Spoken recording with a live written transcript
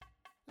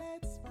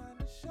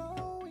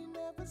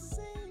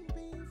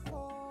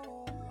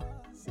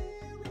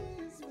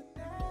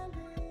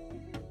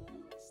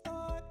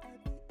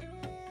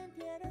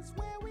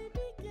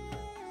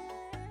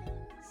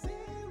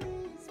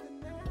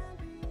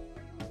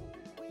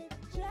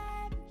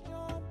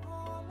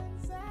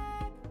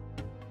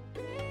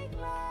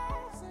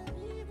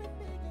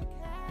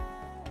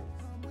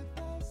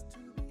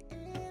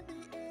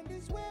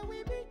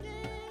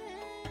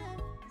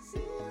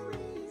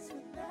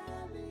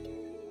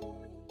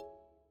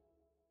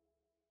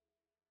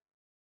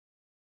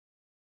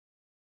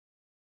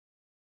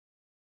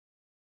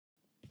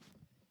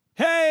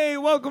Hey,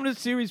 welcome to the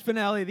series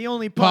finale, the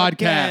only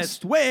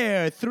podcast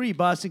where three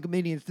Boston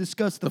comedians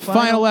discuss the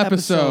final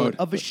episode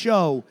of a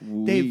show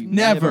they've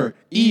never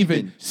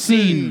even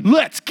seen.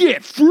 Let's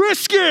get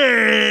frisky!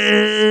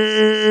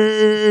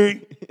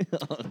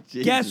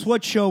 Guess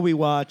what show we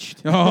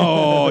watched?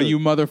 Oh, you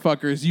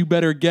motherfuckers. You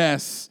better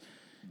guess.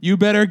 You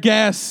better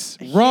guess.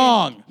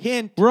 Wrong.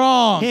 Hint.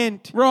 Wrong.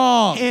 Hint.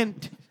 Wrong.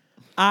 Hint.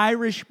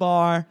 Irish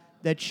bar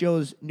that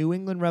shows New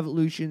England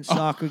Revolution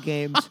soccer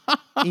games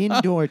in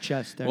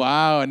Dorchester.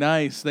 Wow,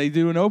 nice. They used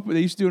to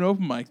do an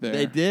open mic there.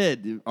 They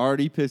did.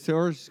 Artie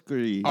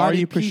Pishorsky.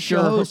 Artie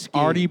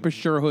Pishorsky.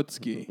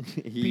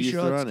 Pishorsky. He used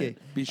to run it.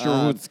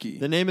 Pishorsky.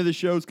 The name of the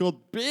show is called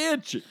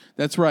Banshee.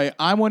 That's right.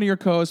 I'm one of your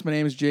co-hosts. My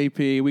name is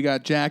JP. We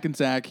got Jack and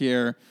Zach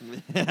here.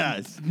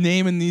 Yes.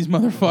 Naming these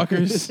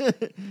motherfuckers.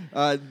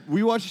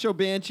 We watched the show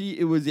Banshee.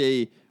 It was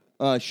a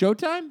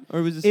Showtime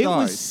or was it It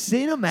Stars? was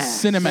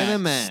Cinemax.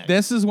 Cinemax.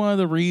 This is one of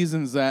the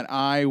reasons that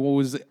I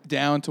was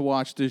down to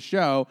watch this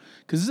show,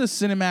 because this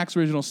is a Cinemax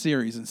original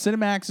series, and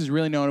Cinemax is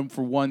really known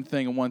for one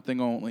thing and one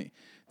thing only.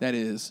 That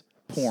is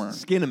porn.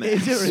 Skinemax.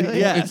 Is it really?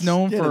 Yes. It's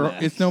known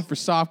Skinemax. for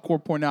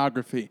softcore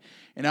pornography.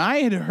 And I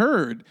had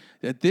heard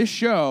that this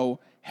show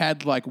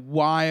had like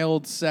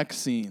wild sex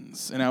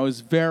scenes, and I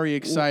was very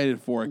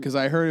excited for it because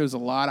I heard it was a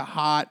lot of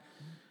hot,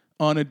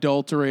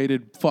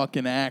 unadulterated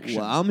fucking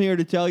action. Well, I'm here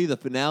to tell you the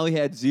finale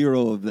had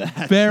zero of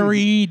that.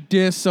 Very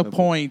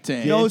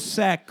disappointing. No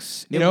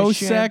sex. It No was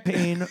sex.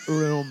 champagne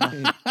room.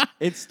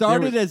 It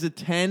started as a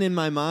 10 in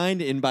my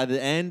mind, and by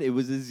the end, it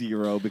was a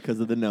 0 because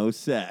of the no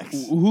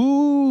sex.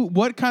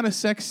 What kind of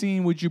sex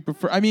scene would you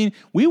prefer? I mean,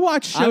 we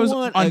watched shows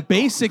on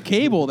basic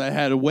cable that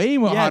had way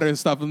more hotter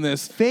stuff than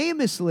this.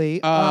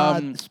 Famously,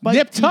 Spike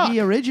Nip TV Tuck.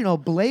 original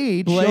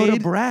Blade showed a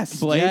breast.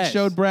 Blade Yes.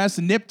 showed breasts.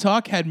 Nip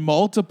Tuck had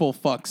multiple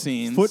fuck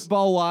scenes.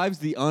 Football Wives,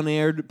 the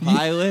unaired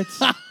pilot.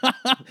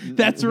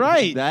 That's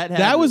right.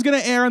 That was going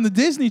to air on the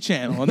Disney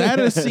Channel, and that had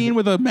a scene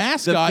with a The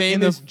mascot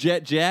famous in the.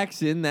 Jet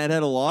Jackson, that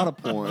had a lot of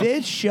porn.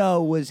 This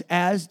show was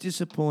as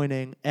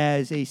disappointing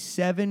as a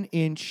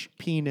 7-inch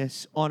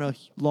penis on a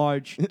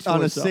large torso.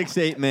 On a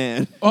 6'8"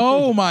 man.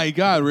 Oh my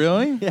God!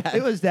 Really?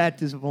 It was that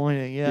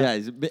disappointing. Yeah.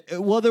 Yeah.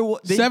 Well,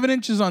 7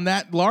 inches on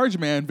that large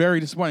man, very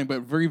disappointing.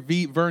 But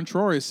Vern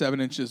Troyer's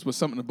 7 inches was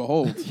something to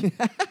behold.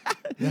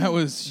 That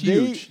was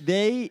huge.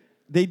 They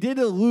did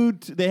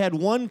allude to, they had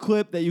one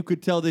clip that you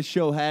could tell this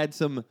show had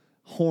some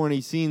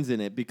horny scenes in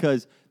it,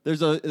 because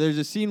there's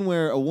a scene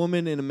where a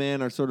woman and a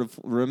man are sort of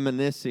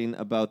reminiscing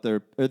about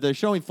they're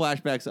showing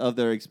flashbacks of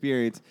their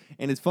experience,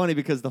 and it's funny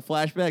because the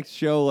flashbacks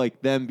show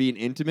like them being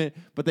intimate,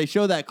 but they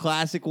show that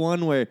classic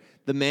one where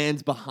the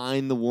man's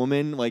behind the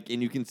woman, like,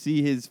 and you can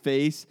see his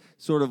face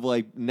sort of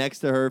like next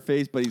to her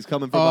face, but he's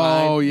coming from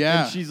behind. Oh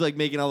yeah, and she's like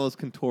making all those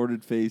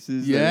contorted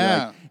faces.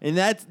 Yeah, and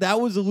that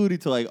was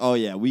alluded to, like, oh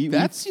yeah, we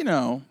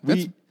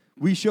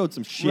showed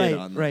some shit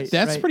on this.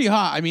 That's pretty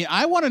hot. I mean,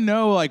 I want to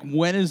know, like,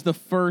 when is the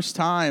first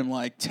time,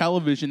 like,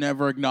 television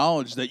ever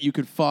acknowledged that you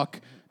could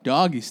fuck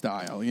doggy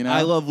style, you know?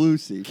 I Love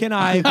Lucy. Can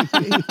I?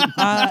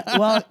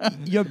 Well,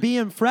 you're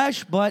being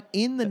fresh, but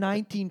in the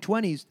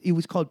 1920s, it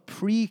was called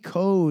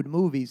pre-code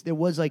movies. There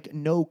was like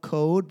no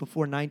code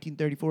before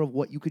 1934 of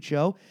what you could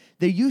show.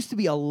 There used to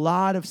be a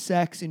lot of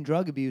sex and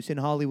drug abuse in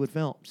Hollywood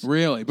films.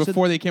 Really?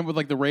 Before they came with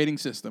like the rating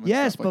system? And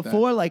Yes, stuff like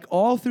before like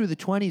all through the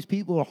 20s,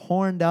 people were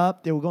horned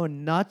up. They were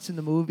going nuts in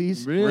the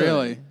movies. that?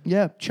 Really?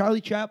 Yeah,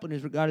 Charlie Chaplin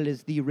is regarded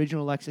as the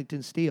original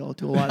Lexington Steele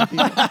to a lot of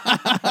people.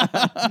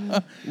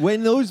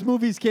 When those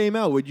movies came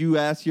out, would you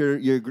ask your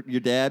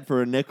dad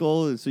for a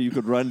nickel so you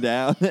could run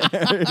down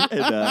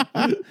there?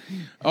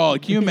 Oh,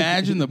 can you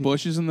imagine the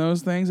bushes in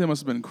those things? It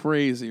must have been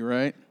crazy,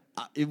 right?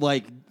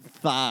 Like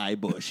thigh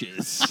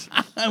bushes.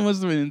 That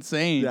must have been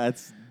insane.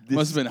 That's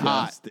must have been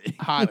hot. disgusting.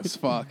 Hot as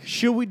fuck.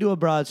 Should we do a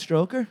broad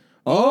stroker?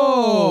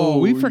 Oh,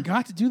 we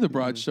forgot to do the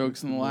broad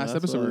strokes in the last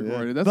That's episode we all, yeah.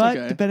 recorded. That's But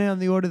okay. depending on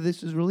the order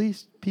this is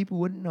released, people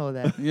wouldn't know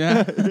that. Yeah.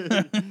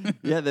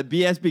 Yeah, the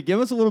BSB. Give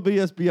us a little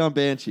BSB on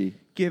Banshee.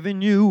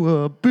 Giving you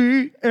a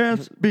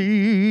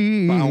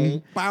BSB.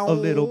 Bow, bow. A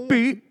little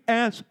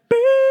BSB.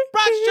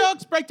 Broad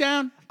strokes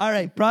breakdown. All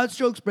right, broad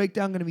strokes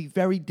breakdown going to be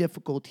very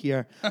difficult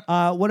here.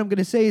 What I'm going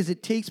to say is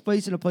it takes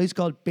place in a place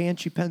called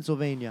Banshee,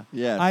 Pennsylvania.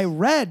 Yes. I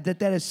read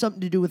that has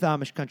something to do with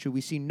Amish country.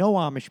 We see no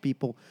Amish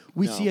people.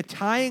 We see a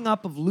tying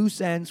up of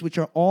loose ends, which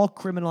are all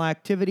criminal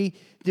activity.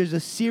 There's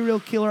a serial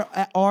killer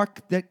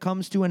arc that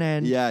comes to an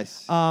end.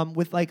 Yes.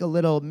 With like a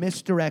little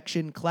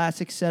misdirection,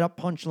 classic setup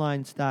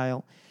punchline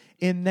style.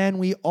 And then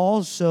we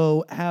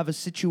also have a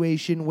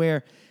situation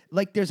where,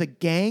 like, there's a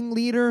gang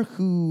leader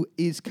who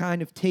is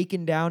kind of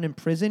taken down in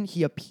prison.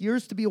 He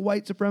appears to be a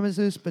white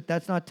supremacist, but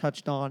that's not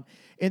touched on.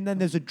 And then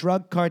there's a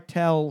drug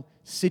cartel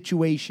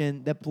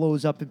situation that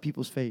blows up in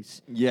people's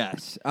face.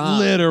 Yes.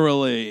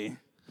 Literally.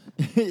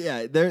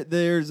 Yeah.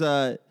 There's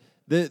a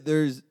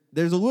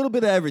little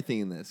bit of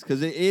everything in this,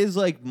 because it is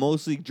like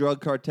mostly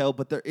drug cartel,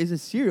 but there is a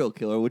serial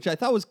killer, which I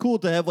thought was cool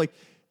to have. Like,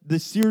 the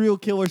serial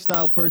killer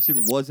style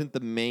person wasn't the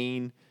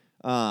main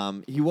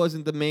He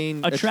wasn't the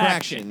main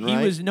Attraction. right?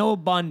 He was no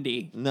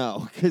Bundy.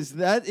 No, because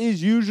that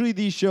is usually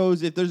these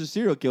shows. If there's a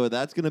serial killer,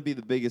 that's going to be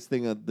the biggest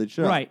thing of the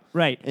show.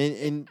 Right.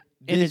 And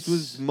this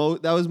was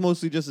that was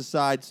mostly just a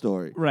side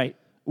story. Right.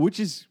 Which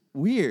is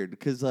weird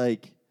because,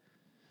 like,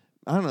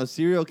 I don't know,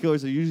 serial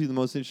killers are usually the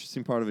most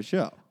interesting part of a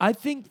show. I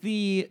think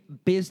the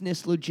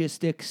business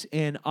logistics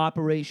and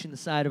operation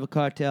side of a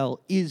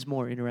cartel is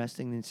more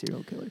interesting than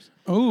serial killers.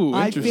 Oh,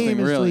 I interesting,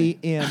 famously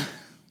really. am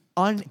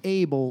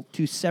unable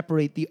to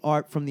separate the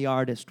art from the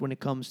artist when it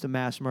comes to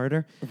mass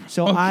murder.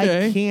 So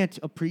Okay. I can't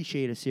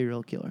appreciate a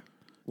serial killer.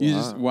 You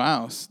just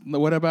wow.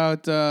 What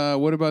about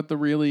the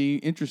really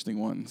interesting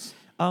ones?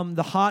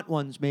 The hot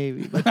ones,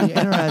 maybe, but the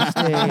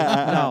interesting,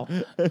 no.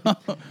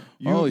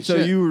 Holy So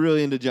shit. you were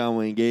really into John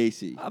Wayne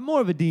Gacy. I'm more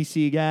of a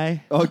DC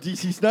guy. Oh,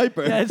 DC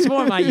Sniper. Yeah, it's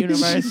more my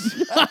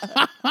universe.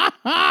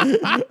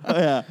 Oh,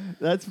 yeah,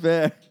 that's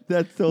fair.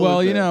 That's totally Well,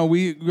 fair. you know,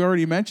 we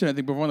already mentioned, I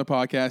think, before on the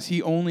podcast,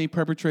 he only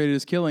perpetrated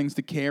his killings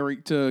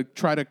to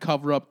try to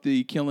cover up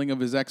the killing of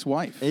his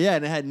ex-wife, Yeah,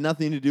 and it had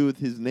nothing to do with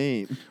his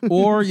name.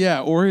 or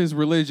his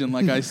religion.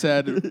 Like I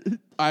said,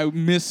 I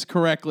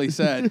incorrectly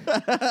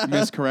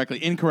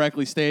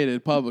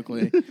stated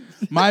publicly.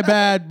 My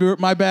bad,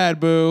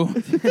 boo.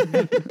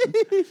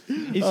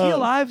 Is he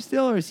alive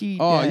still, or is he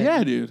Oh dead?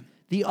 yeah, dude.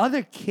 The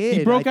other kid,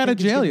 He broke I out of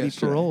think, is jail gonna be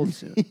yesterday. paroled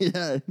soon.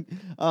 Yeah.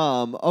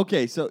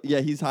 Okay, so yeah,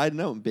 he's hiding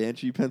out in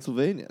Banshee,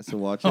 Pennsylvania. So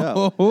watch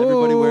out. Oh.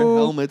 Everybody wear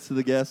helmets to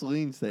the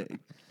gasoline station.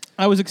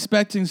 I was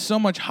expecting so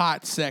much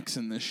hot sex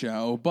in this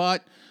show,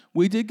 but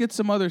we did get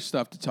some other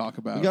stuff to talk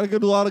about. We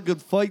got a lot of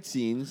good fight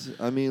scenes.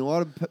 I mean, a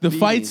lot of The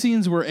fight beatings.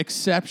 scenes were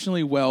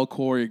exceptionally well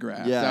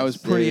choreographed. Yes, I was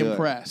pretty they were.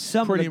 impressed.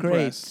 Some of pretty the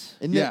impressed. greats.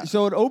 And yeah.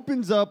 so it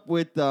opens up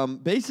with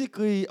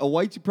basically a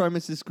white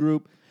supremacist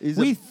group.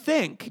 We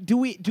think. Do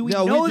we No, we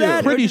know do.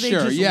 that? or Pretty do they sure.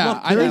 just Yeah, look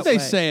I think that they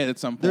way? say it at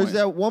some point. There's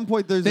at one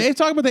point. They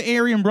talk about the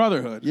Aryan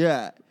Brotherhood.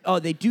 Yeah. Oh,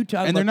 they do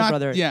talk And about they're the not.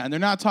 brother. Yeah, and they're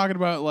not talking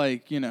about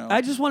like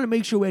I just want to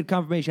make sure we had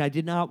confirmation. I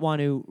did not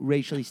want to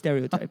racially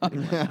stereotype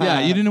anyone.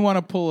 Yeah, you didn't want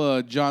to pull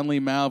a John Lee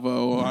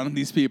Malvo on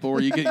these people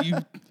where you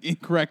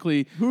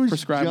incorrectly Who's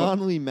prescribe.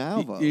 John Lee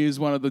Malvo? He's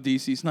one of the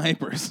DC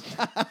snipers.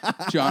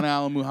 John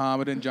Allen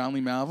Muhammad and John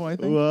Lee Malvo, I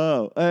think.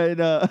 Whoa.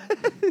 And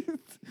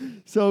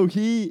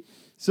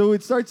so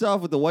it starts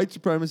off with the white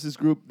supremacist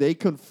group. They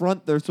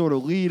confront their sort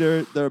of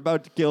leader. They're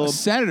about to kill him.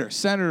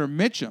 Senator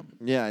Mitchum.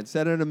 Yeah, and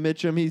Senator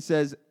Mitchum, he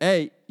says,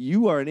 "Hey,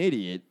 you are an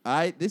idiot.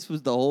 This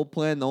was the whole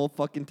plan the whole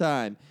fucking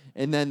time."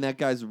 And then that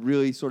guy's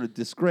really sort of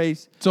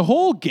disgraced. It's a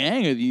whole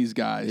gang of these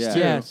guys, Yeah. too.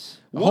 Yes.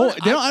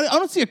 I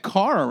don't see a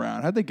car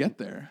around. How'd they get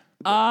there?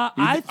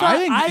 I thought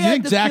I you had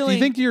think the Zach? feeling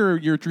You think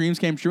your dreams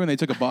came true and they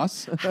took a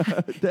bus?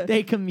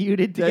 they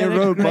commuted They together.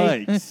 rode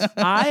Great. bikes.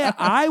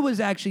 I was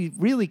actually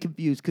really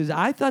confused because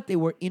I thought they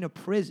were in a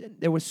prison.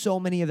 There were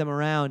so many of them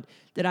around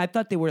that I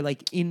thought they were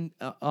like in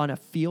on a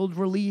field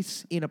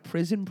release in a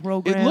prison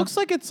program. It looks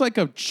like it's like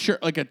a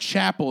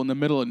chapel in the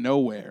middle of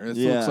nowhere. It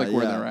looks like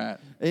where they're at.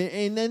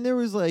 And then there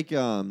was like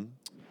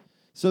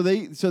so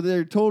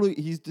they're totally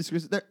he's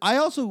disgraced.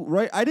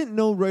 I didn't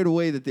know right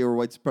away that they were a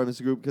white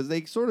supremacist group because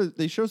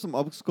they show some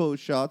up close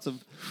shots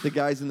of the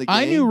guys in the gang.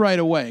 I knew right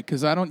away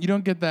because you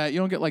don't get that. You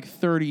don't get like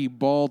 30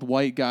 bald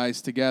white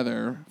guys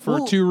together for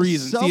Well, two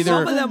reasons: some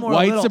either of them were a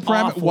white little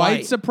off-white.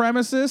 white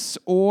supremacists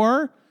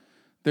or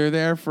they're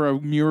there for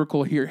a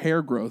miracle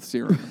hair growth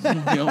serum.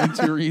 The only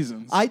two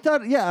reasons.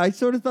 I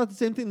sort of thought the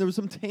same thing. There was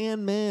some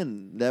tan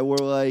men that were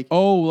like,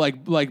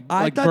 like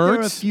I thought there were a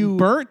Bert's. few-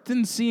 Bert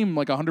didn't seem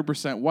like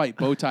 100% white.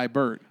 Bow tie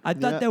Bert. I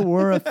thought there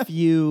were a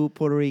few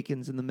Puerto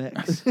Ricans in the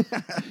mix.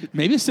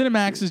 Maybe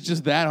Cinemax is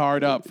just that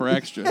hard up for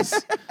extras.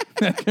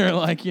 They're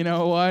like, you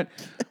know what?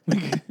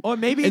 Or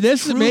maybe it's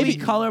This is truly maybe-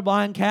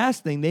 colorblind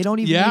casting. They don't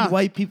even Yeah. need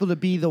white people to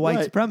be the white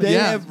right, supremacists. they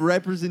Yeah. have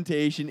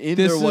representation in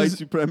This their white is-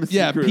 supremacy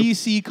Yeah, group.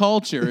 PC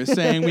culture is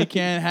saying we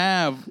can't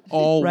have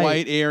all Right.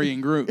 white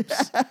Aryan groups.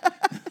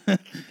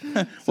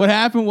 What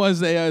happened was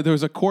there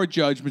was a court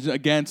judgment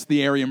against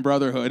the Aryan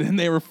Brotherhood, and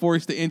they were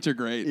forced to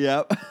integrate.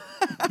 Yep.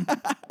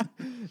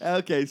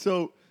 Okay,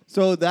 so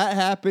that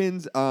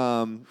happens.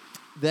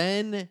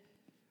 Then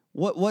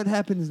what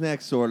happens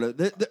next? Sort of.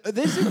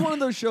 This is one of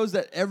those shows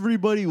that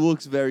everybody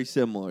looks very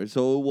similar,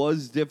 so it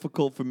was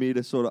difficult for me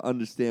to sort of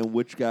understand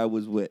which guy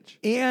was which.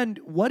 And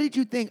what did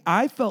you think?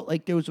 I felt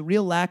like there was a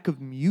real lack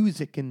of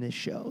music in this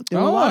show. There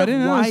were a Oh, lot I of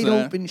didn't notice wide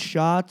that. open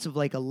shots of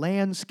like a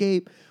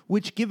landscape,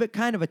 which give it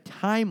kind of a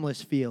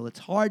timeless feel. It's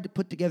hard to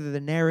put together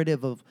the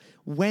narrative of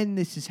when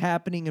this is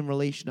happening in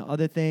relation to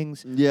other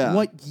things. Yeah.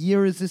 What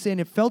year is this in?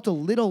 It felt a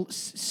little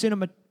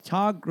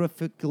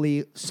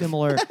cinematographically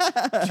similar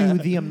to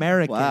The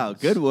Americans. Wow,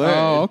 good word.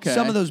 Oh, okay.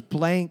 Some of those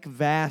blank,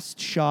 vast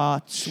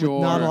shots with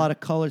not a Sure. lot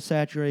of color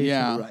saturation.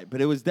 Yeah. Right,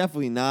 but it was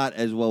definitely not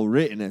as well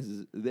written as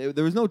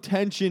there was no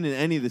tension in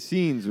any of the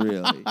scenes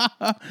really.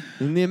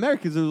 In the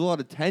Americans, there was a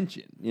lot of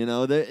tension. You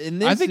know,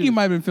 I think you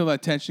might have been feeling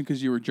that tension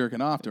because you were jerking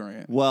off during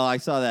it. Well, I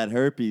saw that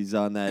herpes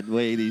on that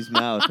lady's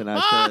mouth, and I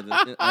said,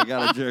 "I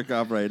gotta jerk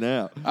off right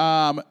now."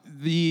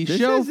 The This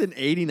show has an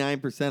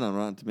 89% on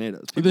Rotten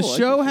Tomatoes. The People like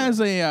show this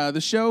has a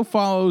show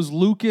follows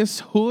Lucas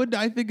Hood,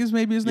 I think is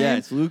maybe his name.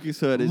 Yes, Lucas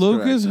Hood is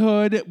Lucas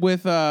correct. Hood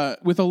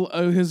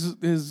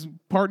with his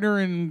partner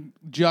in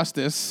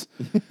Justice,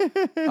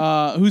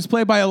 who's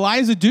played by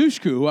Eliza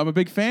Dushku, who I'm a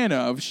big fan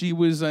of. She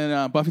was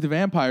in Buffy the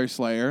Vampire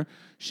Slayer.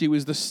 She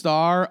was the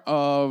star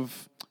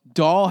of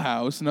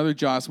Dollhouse, another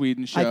Joss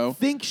Whedon show. I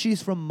think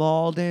she's from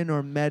Malden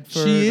or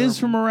Medford. She is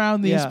from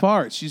around these Yeah.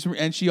 parts.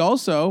 And she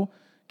also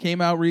came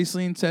out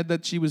recently and said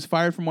that she was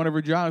fired from one of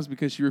her jobs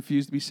because she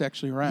refused to be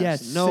sexually harassed.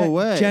 Yes, No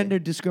way. Gender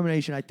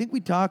discrimination. I think we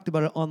talked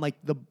about it on like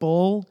The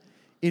Bull.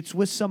 It's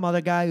with some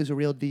other guy who's a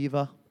real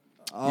diva.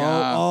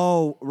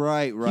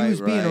 Right. He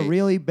was being a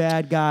really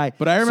bad guy.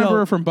 But I remember So-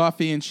 her from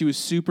Buffy, and she was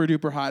super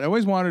duper hot. I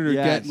always wanted her to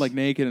Yes. get like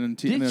naked in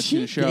Did the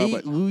she show, date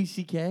but Louis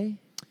C.K.?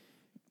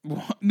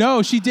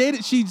 no, she's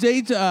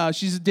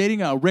dating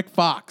Rick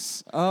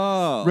Fox.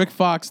 Oh. Rick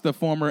Fox, the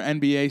former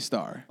NBA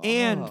star.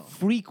 and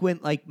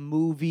frequent like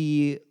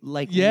movie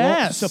like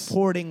Yes.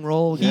 supporting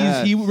role.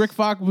 Yes. Rick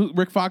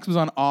Fox was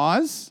on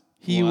Oz.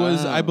 He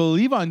was, Wow. I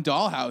believe, on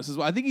Dollhouse as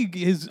well. I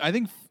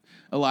think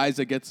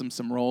Eliza gets him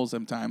some roles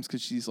sometimes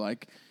because she's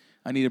like,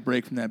 I need a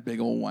break from that big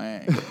old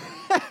wang.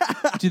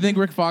 Do you think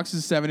Rick Fox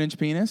is a 7-inch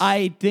penis?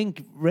 I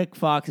think Rick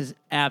Fox is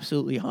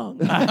absolutely hung.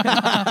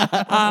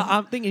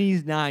 I'm thinking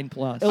he's 9+.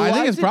 I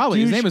think it's Eliza probably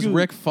his name is Dushku-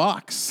 Rick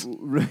Fox.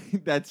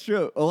 Right, that's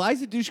true.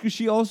 Eliza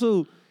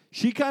Dushku,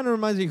 she kind of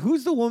reminds me,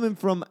 who's the woman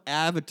from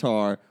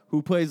Avatar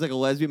who plays like a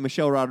lesbian?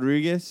 Michelle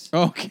Rodriguez.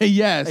 Okay,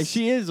 yes. And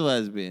she is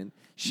lesbian.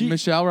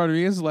 Michelle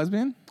Rodriguez is a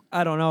lesbian?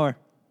 I don't know her.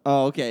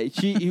 Oh, okay.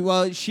 She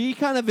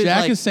kind of is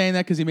Jack like, is saying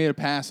that because he made a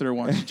pass at her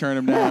once. She turned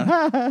him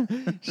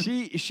down.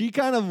 she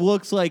kind of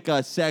looks like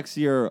a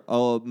sexier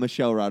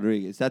Michelle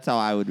Rodriguez. That's how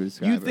I would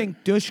describe You her.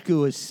 think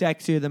Dushku is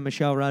sexier than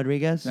Michelle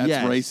Rodriguez? That's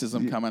Yes.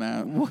 racism coming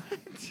out. What?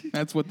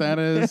 That's what that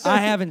is. I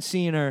haven't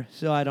seen her,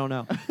 so I don't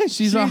know.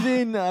 she's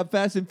in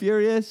Fast and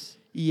Furious?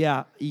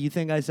 Yeah, you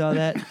think I saw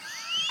that?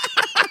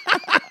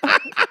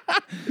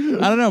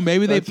 I don't know.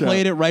 Maybe they That's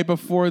played it right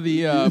before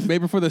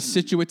the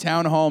Situate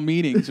town hall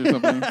meetings or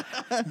something.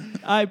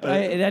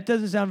 That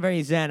doesn't sound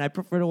very zen. I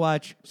prefer to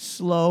watch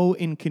Slow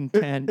in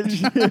Content.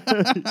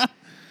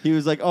 He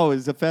was like, "Oh,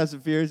 is the Fast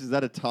and Furious? Is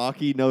that a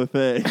talkie? No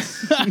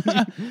thanks."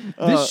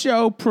 This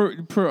show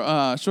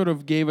sort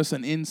of gave us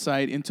an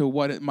insight into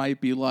what it might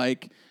be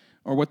like,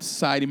 or what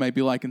society might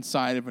be like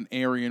inside of an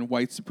Aryan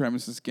white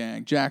supremacist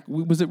gang. Jack,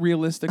 was it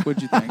realistic? What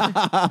did you think?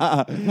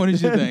 What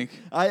did you think?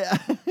 I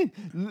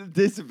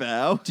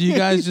disavow. Do you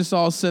guys just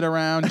all sit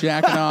around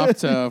jacking off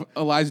to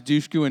Eliza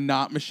Dushku and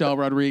not Michelle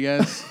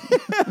Rodriguez?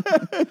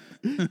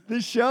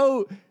 The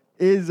show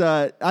is.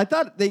 I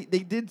thought they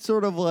did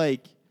sort of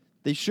like.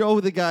 They show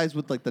the guys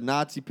with like the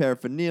Nazi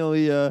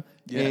paraphernalia,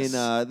 Yes.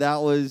 and that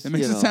was. It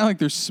makes it sound like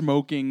they're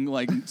smoking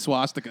like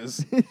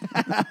swastikas.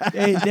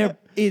 Hey, there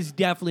is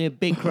definitely a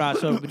big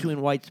crossover between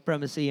white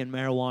supremacy and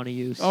marijuana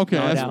use. Okay,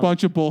 no that's a doubt.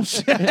 bunch of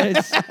bullshit.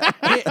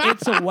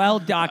 It's a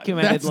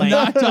well-documented That's link.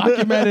 not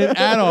documented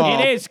at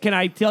all. It is. Can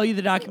I tell you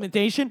the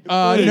documentation?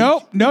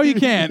 No, you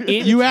can't.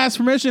 You asked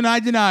permission, I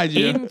denied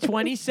you. In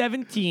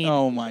 2017,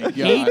 Oh my god.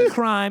 hate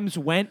crimes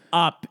went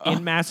up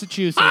in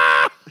Massachusetts.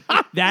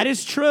 That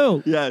is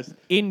true. Yes,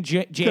 In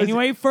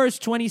January 1st,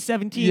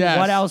 2017, Yes.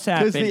 what else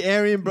because happened? the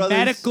Aryan brothers.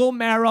 Medical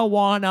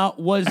marijuana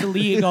was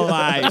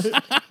legalized.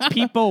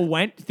 People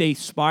went, they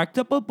sparked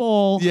up a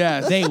bowl.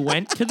 Yes. They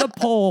went to the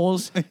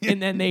polls,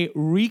 and then they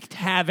wreaked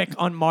havoc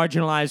on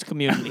marginalized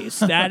communities.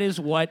 That is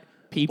what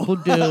people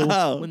do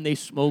when they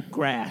smoke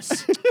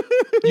grass.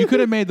 You could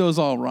have made those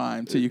all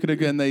rhyme too. You could have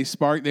again.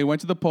 They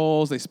went to the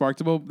polls. They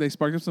sparked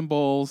up some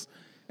bowls,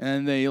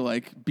 and they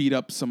like beat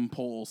up some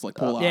polls, like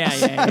pull-ups.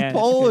 Yeah.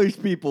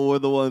 Polish people were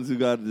the ones who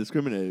got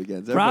discriminated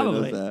against. Everybody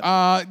Probably. knows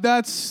that.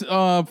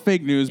 That's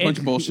fake news. Bunch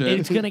of bullshit.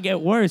 It's going to get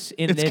worse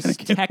in It's this gonna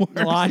get worse.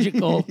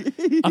 technological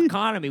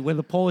economy where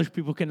the Polish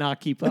people cannot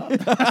keep up.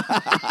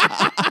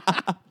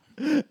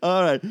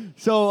 All right.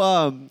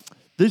 So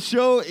this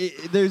show,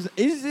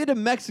 is it a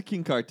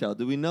Mexican cartel?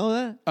 Do we know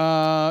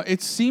that? They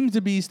seem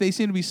to be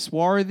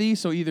swarthy,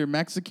 so either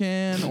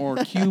Mexican or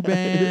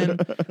Cuban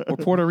or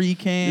Puerto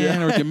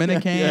Rican or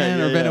Dominican Yeah.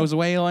 or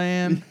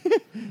Venezuelan.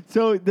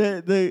 So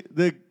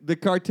the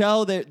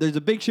cartel, there's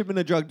a big shipment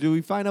of drugs. Do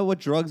we find out what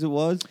drugs it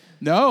was?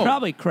 No.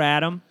 Probably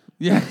kratom.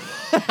 Yeah.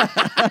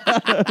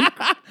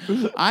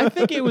 I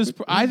think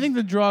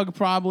the drug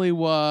probably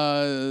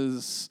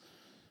was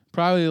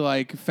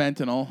like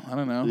fentanyl. I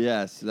don't know.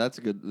 Yes, that's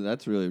good.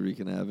 That's really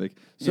wreaking havoc.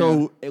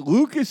 So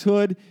Lucas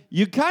Hood,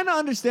 you kind of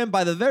understand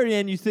by the very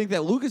end. You think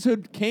that Lucas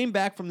Hood came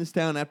back from this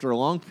town after a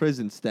long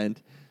prison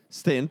stint.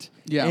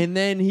 Yeah. And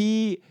then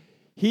he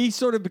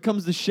sort of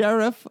becomes the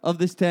sheriff of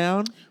this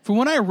town. From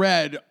what I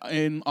read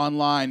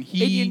online, And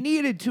you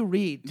needed to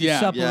read to Yeah.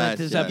 supplement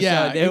this Yes. episode.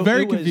 Yeah,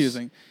 very It was-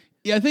 confusing.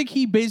 Yeah, I think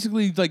he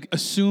basically like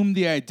assumed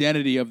the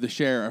identity of the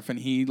sheriff, and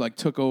he like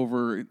took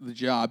over the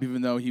job,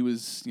 even though he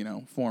was,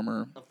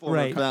 former. Former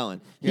Right.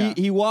 felon. Yeah.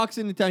 He walks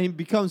into town. He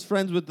becomes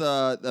friends with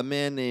a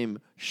man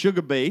named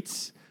Sugar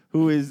Bates,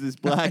 who is this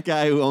black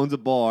guy who owns a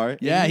bar.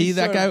 Yeah, And he's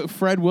that sort of- guy,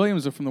 Fred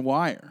Williams from The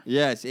Wire.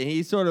 Yes, and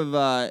he's sort of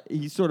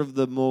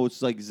the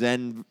most like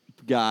Zen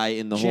guy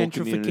in the whole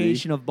community.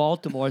 Gentrification of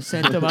Baltimore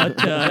sent them out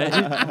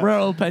to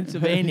rural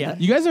Pennsylvania.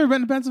 You guys ever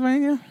been to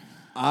Pennsylvania?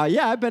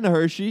 Yeah, I've been to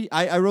Hershey.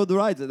 I rode the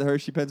rides at the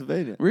Hershey,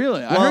 Pennsylvania.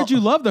 Really? I Well- heard you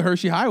love the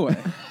Hershey Highway.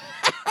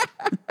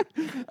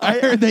 I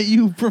heard that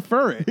you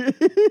prefer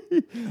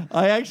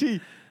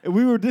it.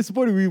 We were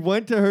disappointed. We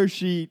went to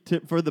Hershey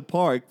for the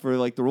park for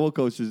like the roller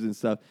coasters and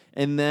stuff,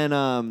 and then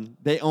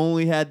they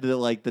only had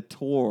the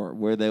tour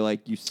where they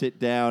you sit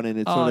down and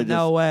it Oh, sort of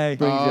no just way.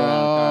 brings you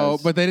around. Oh,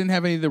 but they didn't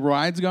have any of the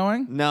rides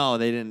going? No,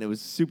 they didn't. It was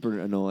super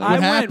annoying. I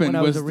What went happened? when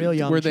I was a real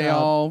young Were they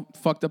child. all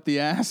fucked up the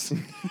ass?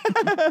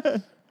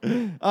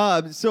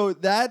 So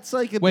that's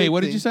like a Wait, big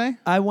what did thing. you say?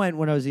 I went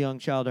when I was a young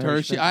child to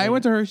Hershey. I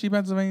went to Hershey,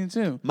 Pennsylvania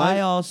too.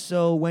 I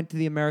also went to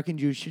the American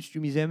Jewish History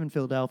Museum in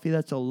Philadelphia.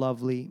 That's a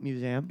lovely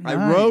museum. I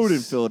Nice. rode in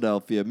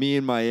Philadelphia. Me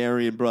and my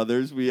Aryan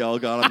brothers, we all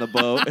got on the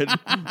boat and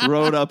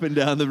rode up and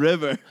down the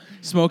river.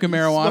 Smoking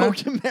marijuana.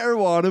 Smoking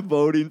marijuana,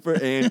 voting for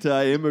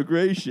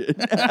anti-immigration.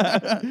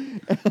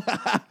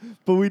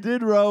 But we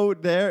did row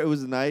there. It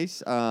was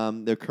nice.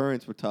 Their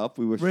currents were tough.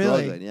 We were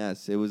Really? struggling.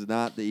 Yes, it was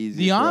not the easiest.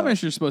 The row.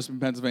 Amish are supposed to be in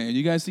Pennsylvania.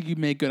 You guys think you'd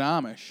make good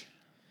Amish?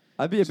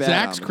 I'd be a bad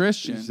Zach's Amish.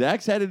 Christian.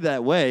 Zach's headed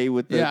that way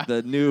with Yeah.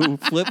 the new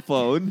flip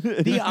phone.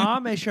 The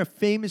Amish are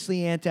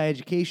famously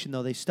anti-education,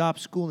 though. They stopped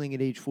schooling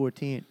at age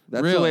 14.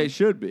 That's the Really? way it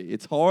should be.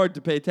 It's hard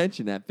to pay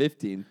attention at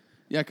 15.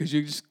 Yeah, because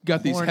you just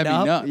got these Horned heavy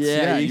up? nuts.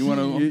 You want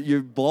to.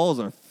 your balls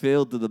are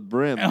filled to the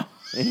brim.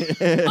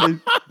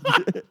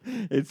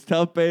 It's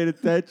tough paying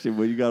attention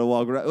when you got to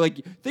walk around.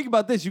 Like, think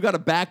about this: you got a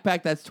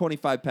backpack that's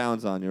 25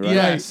 pounds on you, right?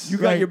 Yes. You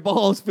got your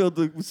balls filled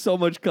with so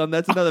much cum.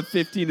 That's another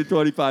 15 to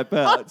 25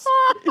 pounds.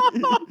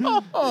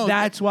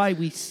 That's why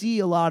we see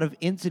a lot of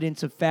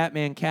incidents of fat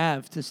man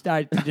calves to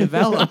start to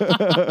develop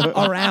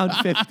around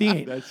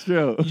 15. That's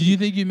true. Do you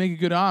think you'd make a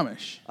good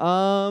Amish?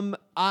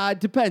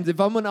 Depends. If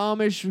I'm an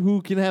Amish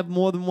who can have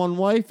more than one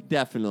wife,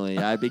 definitely,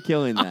 I'd be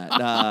killing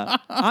that.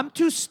 I'm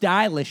too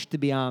stylish to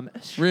be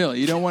Amish. Really?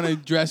 You don't want to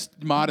dress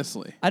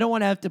modestly? I don't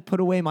want to have to put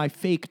away my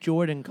fake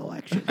Jordan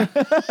collection.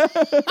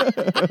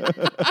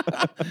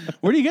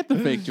 Where do you get the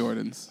fake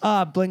Jordans?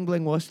 Bling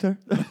Bling Worcester.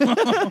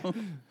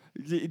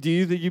 Do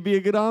you think you'd be a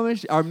good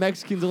Amish? Are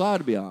Mexicans allowed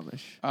to be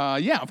Amish?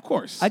 Yeah, of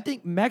course. I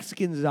think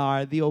Mexicans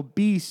are. The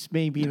obese,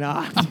 maybe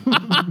not.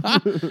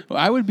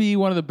 I would be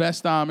one of the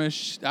best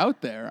Amish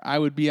out there. I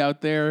would be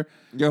out there.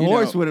 Your you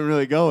horse know, wouldn't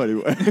really go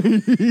anywhere.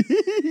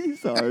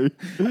 Sorry.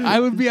 I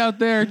would be out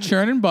there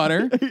churning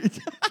butter.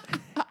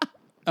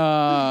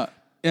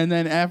 And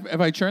then if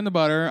I churn the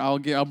butter,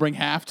 I'll bring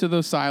half to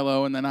the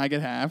silo, and then I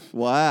get half.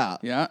 Wow.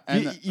 Yeah,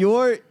 and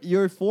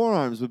Your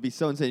forearms would be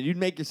so insane. You'd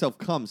make yourself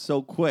come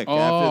so quick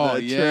after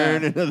the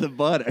churning of the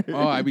butter.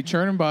 Oh, I'd be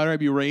churning butter. I'd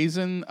be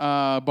raising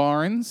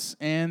barns,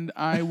 and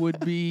I would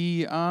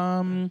be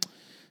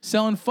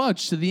selling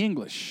fudge to the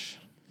English.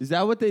 Is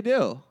that what they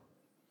do?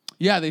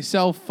 Yeah, they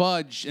sell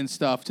fudge and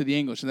stuff to the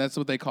English, and that's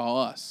what they call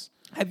us.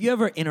 Have you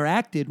ever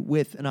interacted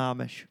with an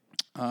Amish?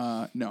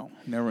 No,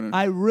 never.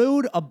 I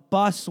rode a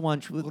bus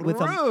once with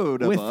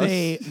Rode a bus?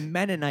 a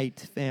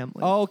Mennonite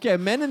family. Oh, okay.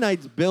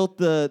 Mennonites built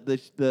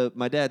the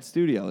my dad's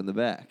studio in the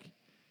back.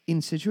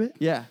 In Situate?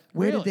 Yeah.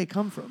 Where Really? did they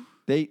come from?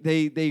 They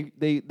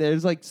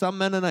there's like some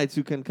Mennonites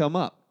who can come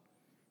up.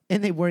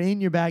 And they were in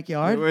your They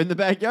backyard? were in the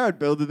backyard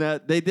building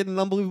that. They did an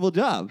unbelievable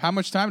job. How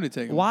much time did it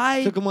take them?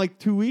 Why? Took them like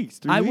 2 weeks.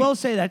 3 I weeks. will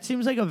say that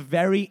seems like a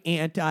very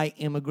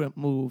anti-immigrant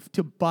move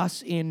to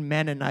bus in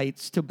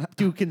Mennonites to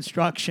do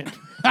construction.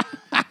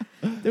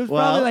 There was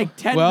probably like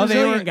 10 Well,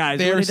 Brazilian guys.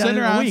 they who were would have done sitting it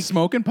in a around week.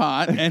 smoking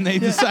pot, and they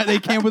decided they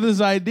came with this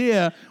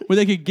idea where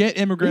they could get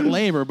immigrant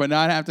labor, but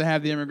not have to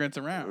have the immigrants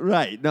around.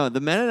 Right. No,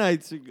 the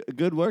Mennonites are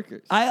good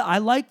workers. I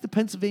like the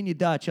Pennsylvania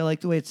Dutch. I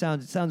like the way it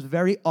sounds. It sounds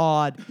very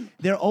odd.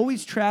 They're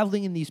always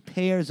traveling in these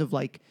pairs of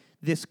like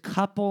this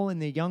couple in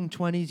their young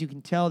 20s. You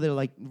can tell they're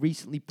like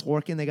recently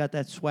porking. They got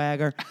that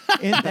swagger.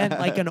 And then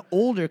like an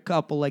older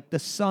couple, like the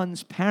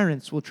son's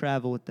parents will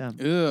travel with them.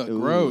 Ugh, Ooh,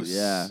 gross.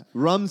 Yeah.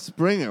 Rum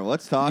Springer.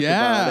 Let's talk about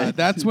Yeah, it.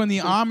 that's when the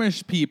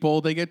Amish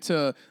people, they get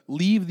to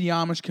leave the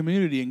Amish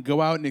community and go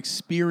out and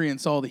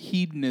experience all the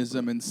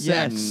hedonism and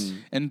sex Yes.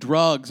 and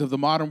drugs of the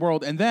modern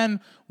world. And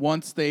then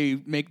once they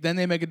make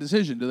a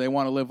decision. Do they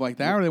want to live like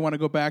that or do they want to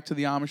go back to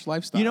the Amish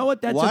lifestyle? You know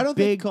what? That's Why a don't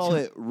they big call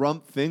it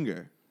rump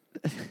finger?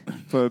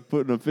 For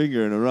putting a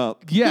finger in a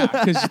rump. Yeah,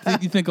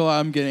 because you think a lot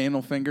of them get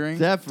anal fingering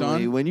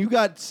Definitely. done? When you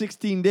got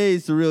 16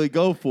 days to really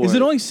go for Is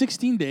it only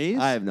 16 days?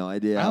 I have no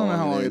idea. I don't know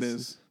how long it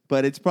is.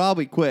 But it's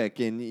probably quick,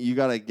 and you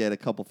got to get a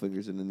couple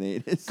fingers in the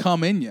anus.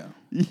 Come in you.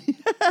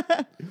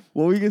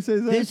 What were you going to say,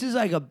 Zach? This is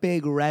like a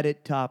big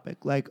Reddit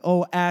topic. Like,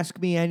 oh, ask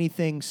me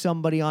anything,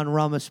 somebody on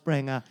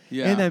Rummerspringer.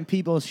 Yeah. And then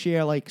people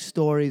share like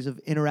stories of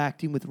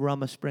interacting with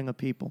Rummerspringer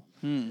people.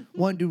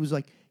 One dude was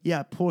like,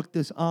 yeah, I porked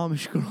this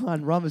Amish girl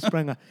on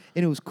Rummerspringer,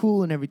 and it was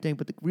cool and everything.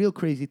 But the real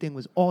crazy thing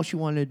was all she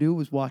wanted to do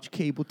was watch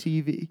cable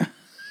TV.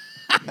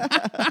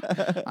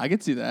 I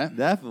could see that.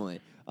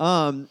 Definitely.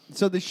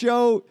 So the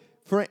show,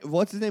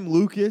 what's his name?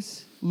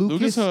 Lucas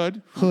Lucas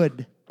Hood.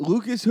 Hood.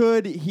 Lucas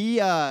Hood,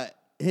 he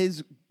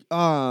his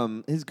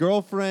his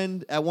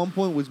girlfriend at one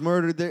point was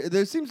murdered.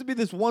 There seems to be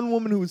this one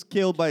woman who was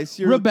killed by a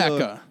serial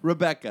killer.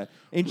 Rebecca.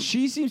 And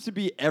she seems to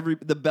be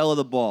the belle of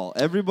the ball.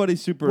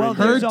 Everybody's super Well,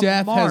 into Her there's a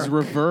death has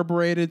mark.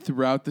 reverberated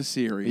throughout the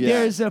series. Yeah.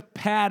 There's a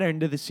pattern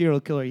to the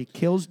serial killer. He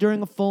kills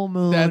during a full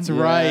moon. That's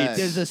right. Yes.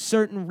 There's a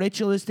certain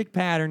ritualistic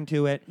pattern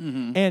to it.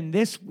 Mm-hmm. And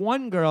this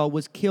one girl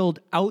was killed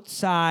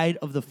outside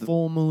of the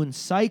full moon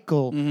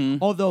cycle,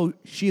 Mm-hmm. although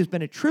she has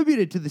been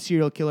attributed to the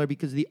serial killer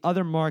because the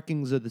other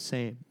markings are the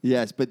same.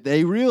 Yes, but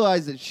they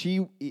realized that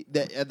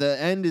that at the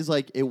end is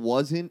like it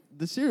wasn't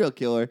the serial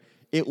killer.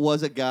 It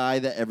was a guy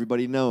that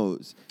everybody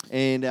knows,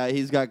 and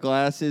he's got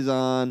glasses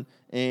on,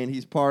 and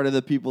he's part of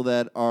the people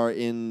that are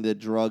in the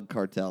drug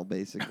cartel,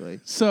 basically.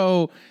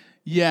 So,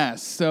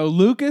 yes. So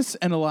Lucas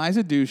and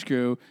Eliza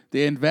Dushku,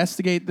 they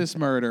investigate this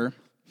murder,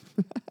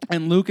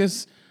 and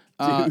Lucas.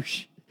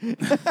 Douche.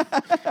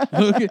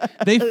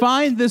 They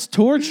find this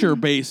torture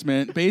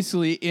basement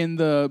basically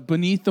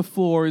beneath the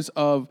floors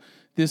of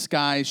this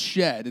guy's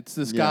shed. It's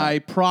this guy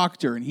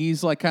Proctor, and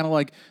he's like kind of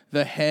like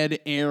the head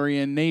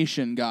Aryan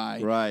Nation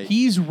guy. Right.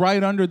 He's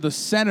right under the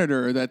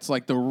senator that's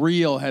like the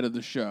real head of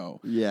the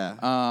show.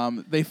 Yeah.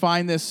 They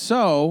find this,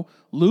 so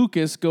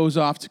Lucas goes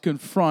off to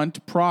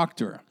confront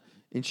Proctor.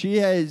 And she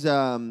has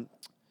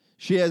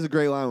a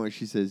great line where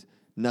she says,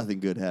 "Nothing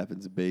good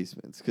happens in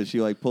basements," because she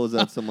like pulls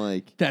out some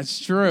like That's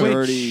true.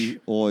 dirty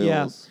oils.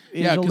 Yeah.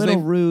 It's a 'cause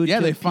little rude. Yeah,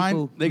 to they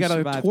people they who got a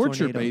survive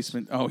torture tornadoes.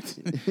 basement. Oh,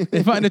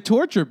 they find a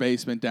torture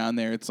basement down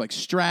there. It's like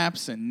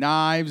straps and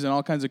knives and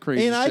all kinds of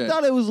crazy And shit. I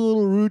thought it was a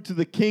little rude to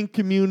the kink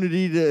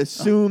community to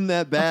assume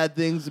that bad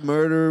things,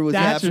 murder was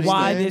That's happening.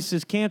 why there. this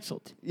is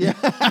canceled. Yeah.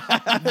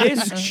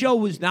 This show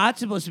was not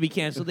supposed to be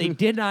canceled. They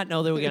did not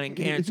know they were getting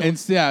canceled.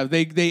 And yeah,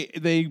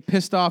 they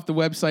pissed off the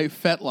website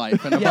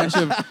Fetlife, and a bunch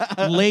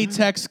of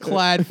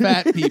latex-clad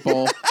fat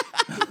people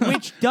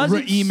Which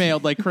doesn't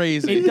emailed like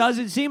crazy. It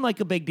doesn't seem like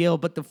a big deal,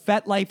 but the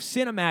Fetlife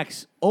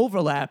Cinemax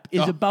overlap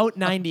is about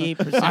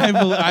 98%.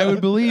 I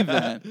would believe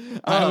that.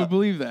 I would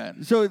believe that.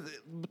 So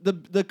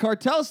the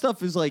cartel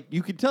stuff is like,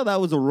 you could tell that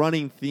was a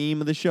running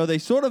theme of the show. They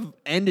sort of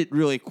end it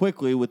really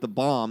quickly with a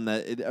bomb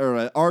or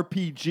an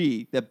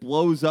RPG that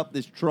blows up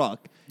this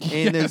truck.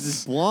 And there's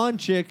this blonde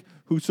chick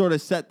who sort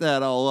of set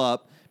that all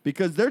up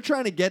because they're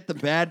trying to get the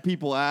bad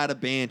people out of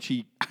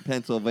Banshee,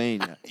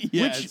 Pennsylvania.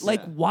 Yes. Which,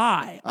 like,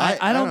 why? I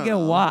I don't don't get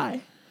know.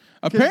 why.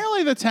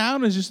 Apparently, the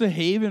town is just a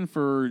haven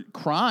for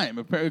crime,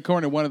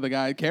 according to one of the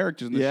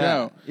characters in the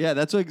show. Yeah,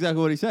 that's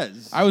exactly what he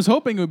says. I was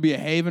hoping it would be a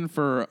haven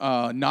for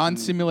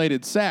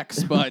non-simulated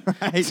sex, but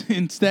Right.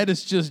 instead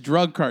it's just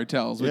drug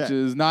cartels, which Yeah.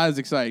 is not as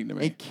exciting to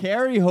me. And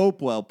Carrie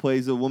Hopewell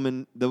plays the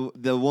woman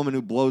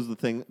who blows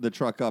the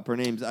truck up. Her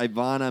name's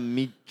Ivana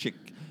Michik.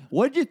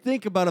 What did you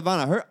think about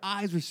Ivana? Her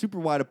eyes were super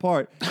wide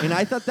apart, and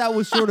I thought that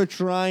was sort of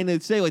trying to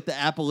say like the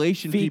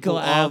Appalachian people Fecal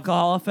of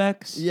alcohol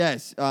effects?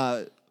 yes.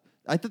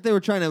 I thought they were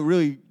trying to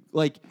really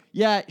like,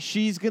 yeah,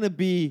 she's gonna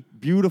be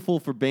beautiful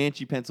for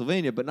Banshee,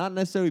 Pennsylvania, but not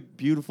necessarily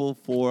beautiful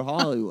for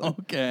Hollywood.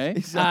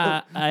 Okay. So-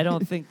 I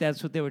don't think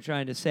that's what they were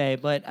trying to say,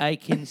 but I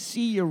can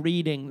see your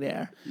reading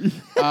there.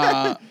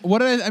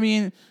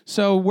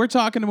 So we're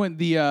talking about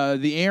the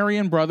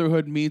Aryan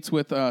Brotherhood meets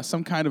with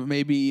some kind of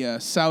maybe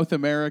South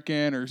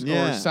American or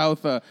Yeah.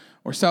 south of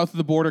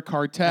the border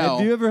cartel.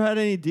 Have you ever had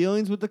any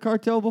dealings with the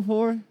cartel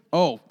before?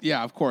 Oh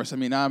yeah, of course. I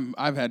mean,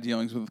 I've had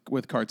dealings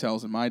with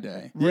cartels in my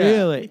day.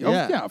 Really? Oh,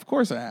 Yeah. yeah, of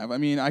course I have. I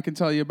mean, I can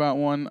tell you about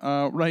one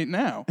right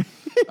now.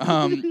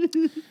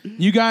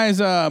 You guys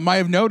might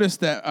have noticed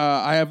that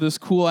I have this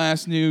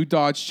cool-ass new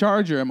Dodge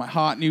Charger and my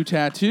hot new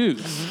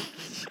tattoos.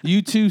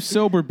 You two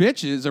sober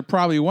bitches are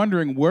probably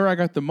wondering where I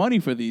got the money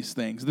for these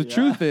things. The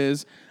truth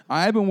is,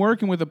 I've been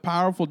working with a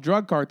powerful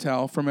drug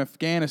cartel from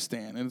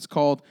Afghanistan, and it's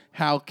called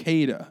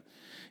Al-Qaeda.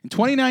 In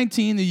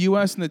 2019, the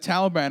U.S. and the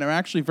Taliban are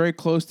actually very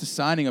close to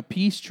signing a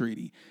peace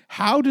treaty.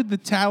 How did the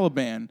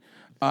Taliban,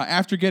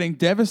 after getting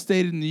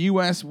devastated in the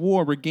U.S.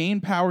 war,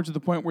 regain power to the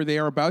point where they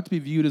are about to be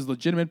viewed as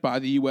legitimate by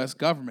the U.S.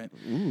 government?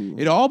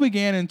 It all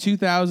began in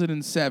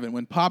 2007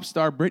 when pop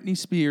star Britney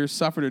Spears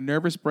suffered a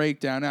nervous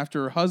breakdown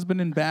after her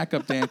husband and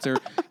backup dancer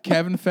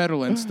Kevin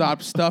Federline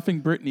stopped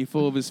stuffing Britney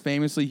full of his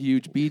famously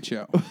huge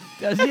becho.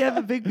 Does he have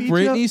a big beach?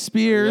 Britney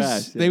Spears,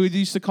 Yes, they would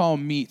used to call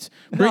him meat.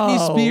 Britney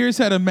No. Spears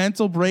had a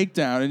mental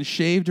breakdown and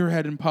shaved her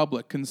head in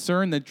public,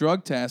 concerned that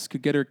drug tests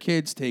could get her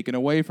kids taken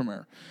away from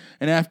her.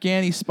 An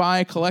Afghani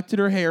spy collected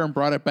her hair and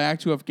brought it back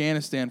to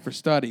Afghanistan for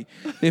study.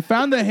 They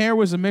found the hair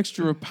was a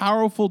mixture of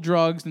powerful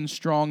drugs and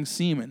strong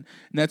semen,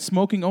 and that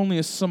smoking only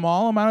a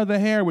small amount of the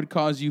hair would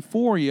cause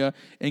euphoria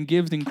and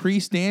give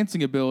increased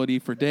dancing ability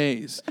for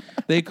days.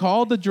 They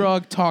called the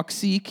drug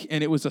Toxique,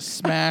 and it was a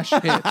smash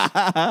hit.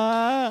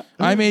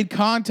 I made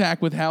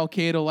contact with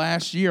Al-Qaeda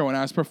last year when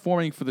I was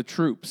performing for the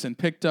troops and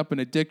picked up an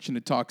addiction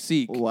to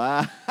Toxique.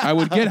 Wow. I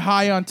would get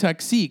high on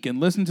Toxique and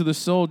listen to the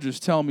soldiers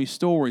tell me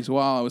stories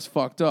while I was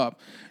fucked up.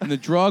 And the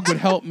drug would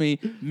help me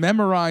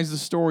memorize the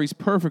stories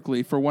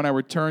perfectly for when I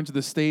returned to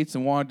the States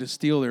and wanted to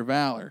steal their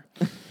valor.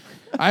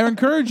 I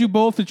encourage you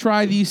both to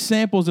try these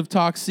samples of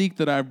Toxique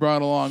that I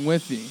brought along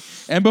with me.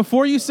 And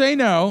before you say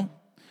no,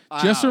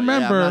 Just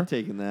remember, I'm not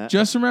taking that.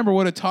 Just remember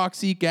what a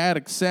toxic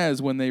addict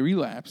says when they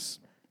relapse.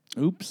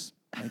 Oops,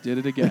 I did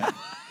it again.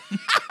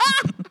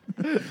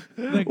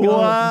 The goat.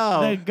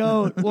 Wow. The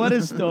goat. What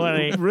a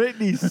story.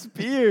 Britney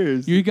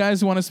Spears. You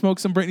guys want to smoke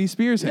some Britney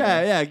Spears?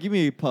 yeah, give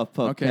me a puff.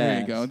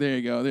 Okay, pass. there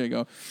you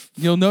go.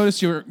 You'll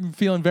notice you're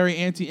feeling very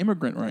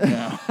anti-immigrant right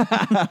now.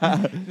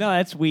 No,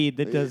 that's weed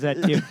that does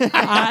that too.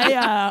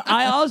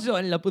 I also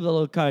ended up with a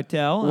little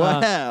cartel.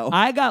 Wow.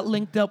 I got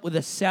linked up with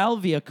a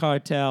salvia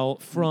cartel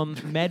from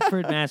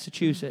Medford,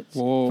 Massachusetts.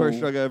 Whoa.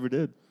 First drug I ever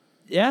did.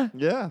 Yeah?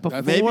 Yeah.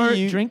 Before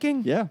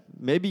drinking? Yeah.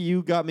 Maybe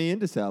you got me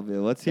into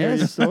salvia. Let's hear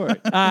your story.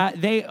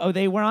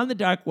 They were on the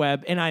dark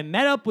web, and I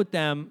met up with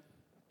them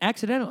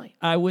accidentally.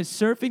 I was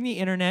surfing the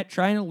internet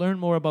trying to learn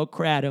more about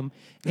kratom,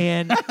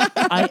 and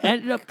I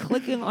ended up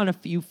clicking on a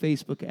few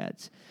Facebook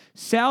ads.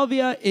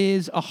 Salvia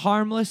is a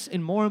harmless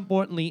and, more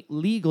importantly,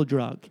 legal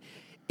drug.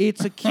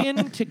 It's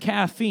akin to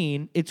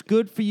caffeine. It's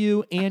good for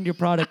you and your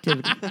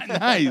productivity.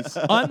 Nice.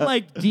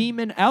 Unlike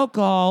demon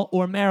alcohol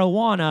or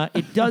marijuana,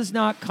 it does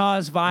not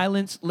cause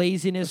violence,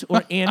 laziness,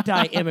 or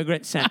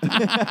anti-immigrant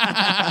sentiment.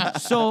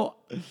 So,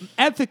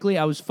 ethically,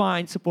 I was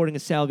fine supporting a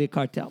salvia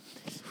cartel.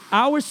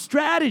 Our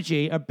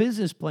strategy, our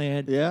business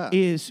plan,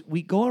 is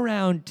we go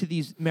around to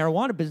these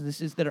marijuana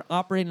businesses that are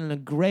operating in a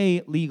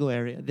gray legal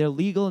area. They're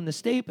legal in the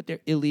state, but they're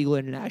illegal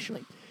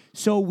internationally.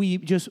 So we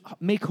just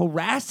make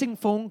harassing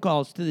phone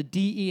calls to the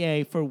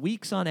DEA for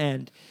weeks on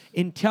end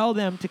and tell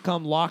them to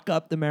come lock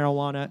up the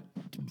marijuana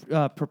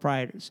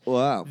proprietors.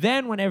 Wow.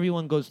 Then when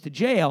everyone goes to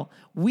jail,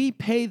 we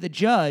pay the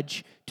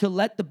judge to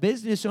let the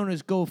business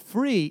owners go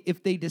free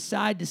if they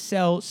decide to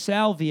sell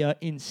salvia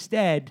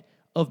instead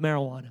of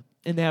marijuana.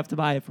 And they have to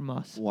buy it from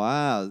us.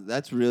 Wow,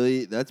 that's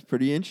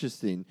pretty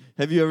interesting.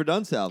 Have you ever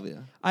done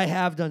salvia? I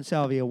have done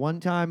salvia. One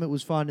time it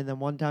was fun, and then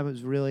one time it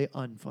was really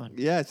unfun.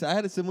 Yes, I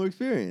had a similar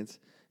experience.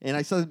 And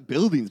I saw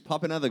buildings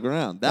popping out of the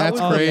ground. That's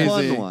was crazy. a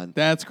fun one.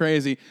 That's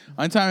crazy.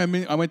 One time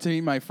I went to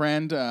meet my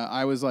friend.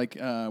 I was like,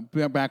 back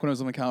when I was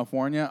in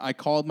California, I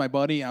called my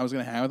buddy. I was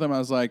going to hang with him. I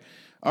was like,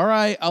 all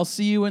right, I'll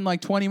see you in like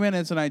 20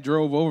 minutes. And I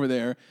drove over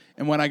there.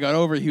 And when I got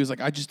over, he was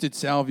like, I just did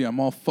salvia. I'm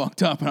all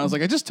fucked up. And I was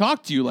like, I just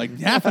talked to you like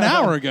half an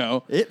hour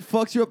ago. It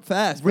fucks you up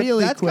fast.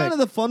 Really that's quick. kind of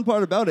the fun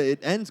part about it. It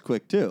ends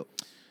quick, too.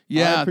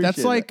 Yeah, I that's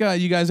appreciate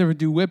like you guys ever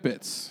do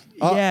whippets.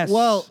 Yes.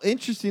 Well,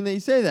 interesting that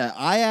you say that.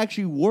 I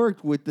actually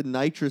worked with the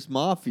Nitrous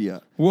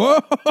Mafia, Whoa.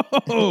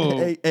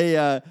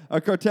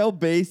 a cartel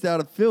based out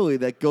of Philly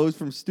that goes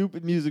from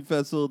stupid music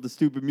festival to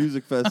stupid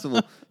music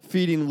festival,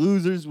 feeding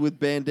losers with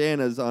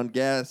bandanas on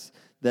gas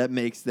that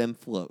makes them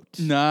float.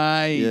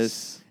 Nice.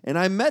 Yes. And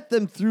I met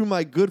them through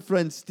my good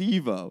friend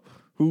Steve-O,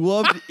 who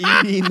loved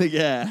eating the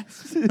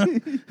gas.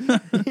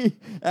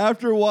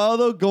 After a while,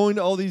 though, going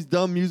to all these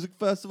dumb music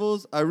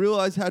festivals, I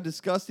realized how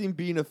disgusting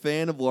being a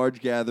fan of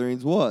large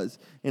gatherings was.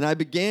 And I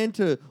began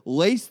to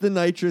lace the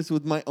nitrous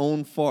with my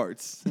own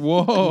farts.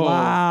 Whoa.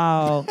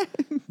 Wow.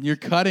 You're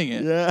cutting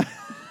it. Yeah.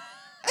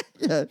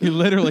 Yeah. You're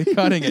literally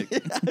cutting it.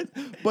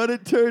 But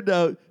it turned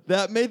out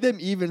that made them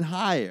even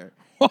higher.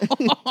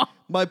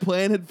 My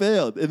plan had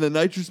failed, and the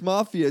Nitrous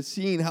Mafia,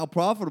 seeing how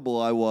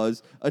profitable I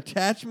was,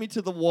 attached me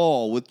to the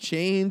wall with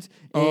chains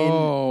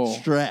and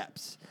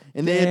straps.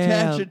 And they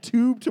attached a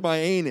tube to my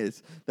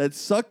anus that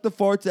sucked the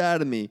farts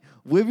out of me.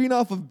 Living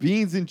off of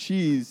beans and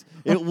cheese,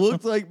 it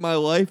looked like my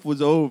life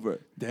was over.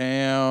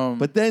 Damn.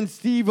 But then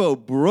Steve-O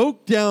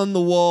broke down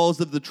the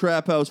walls of the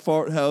trap house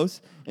fart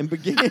house and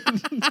began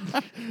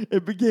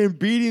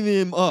beating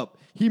them up.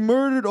 He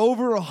murdered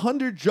over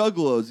 100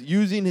 juggalos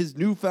using his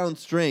newfound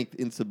strength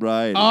in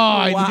sobriety. Oh,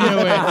 I knew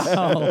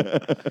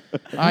it.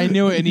 I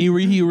knew it. And he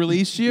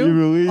released you? He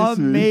released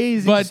me.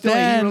 Amazing. But story.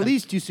 then- He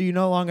released you, so you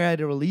no longer had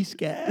to release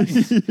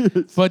gas.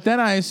 But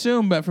then I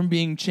assume that from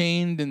being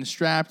chained and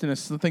strapped and a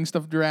thing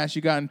stuffed up your ass,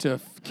 you got into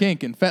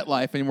kink and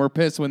Fetlife and were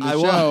pissed when the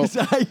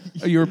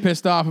you were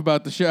pissed off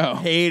about the show.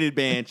 Hated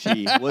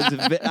Banshee.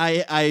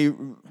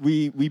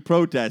 We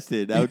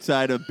protested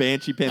outside of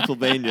Banshee,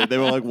 Pennsylvania. They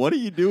were like, "What are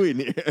you doing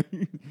here?"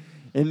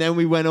 And then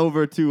we went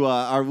over to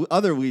our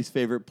other least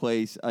favorite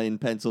place in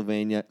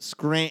Pennsylvania,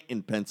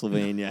 Scranton,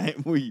 Pennsylvania,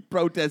 and we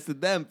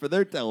protested them for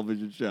their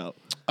television show.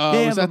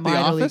 They Was have a that the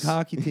minor league office?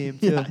 hockey team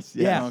too. Yes, yes.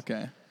 Yeah.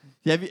 Okay.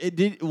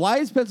 Why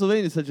is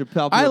Pennsylvania such a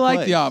popular I like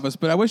place? The Office,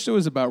 but I wish it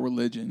was about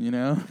religion, you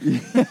know?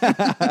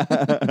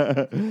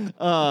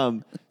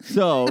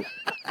 So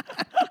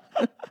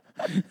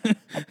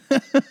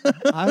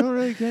I don't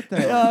really get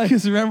that.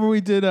 Because remember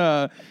we did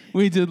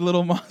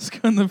Little Mosque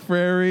on the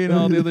Prairie and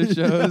all the other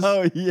shows?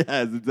 Oh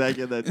yes,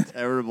 exactly. That's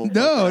terrible.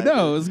 No,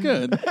 it was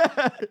good.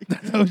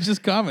 I was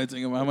just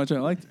commenting on how much I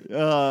liked it.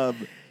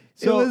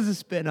 It was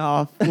a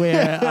spinoff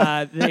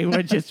where they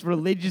were just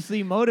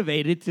religiously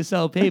motivated to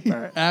sell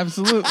paper.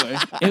 Absolutely.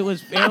 It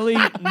was fairly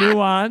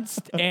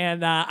nuanced,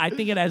 and I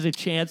think it has a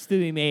chance to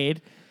be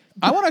made.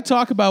 I want to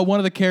talk about one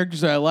of the characters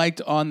that I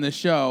liked on the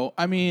show.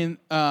 I mean,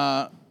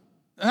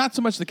 not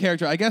so much the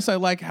character. I guess I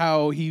like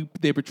how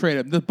they portrayed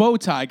him. The bow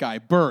tie guy,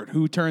 Bert,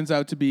 who turns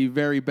out to be a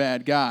very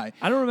bad guy.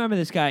 I don't remember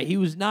this guy. He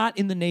was not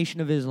in the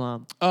Nation of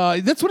Islam.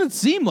 That's what it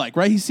seemed like,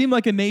 right? He seemed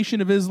like a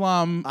Nation of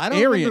Islam I don't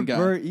Aryan remember guy.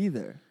 Bert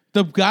either.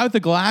 The guy with the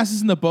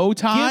glasses and the bow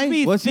tie. Give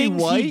me Was he things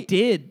he white?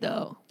 did,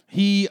 though.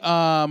 He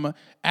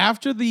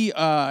after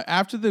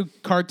the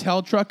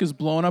cartel truck is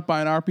blown up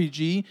by an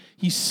RPG,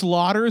 he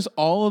slaughters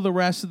all of the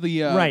rest of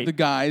the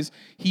guys.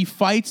 He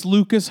fights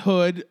Lucas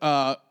Hood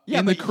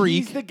in the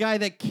creek. He's the guy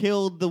that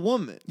killed the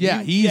woman.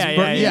 Yeah, he's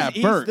Bert.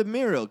 He's Bert. the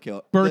Muriel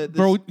killer.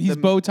 He's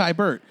bow tie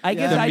Bert. I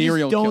guess the I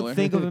Muriel just don't killer.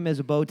 think of him as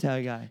a bow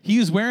tie guy. He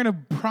was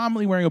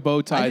prominently wearing a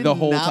bow tie the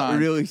whole time. I did not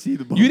really see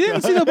the bow You tie.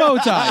 didn't see the bow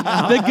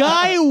tie. The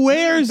guy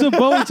wears a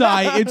bow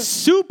tie. It's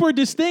super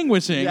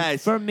distinguishing.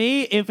 Yes. For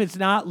me, if it's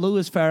not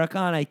Louis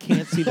Farrakhan, I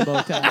can't see the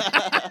bow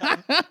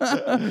tie.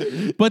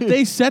 But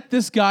they set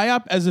this guy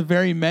up as a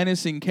very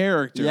menacing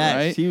character, Yes,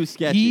 right? he was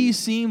sketchy. He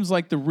seems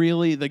like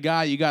the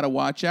guy you got to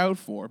watch out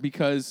for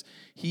because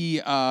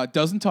he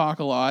doesn't talk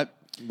a lot.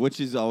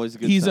 Which is always a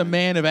good He's a sign.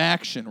 man of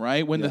action,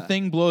 right? When the Yeah.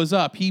 thing blows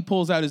up, he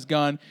pulls out his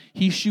gun.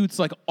 He shoots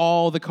like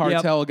all the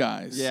cartel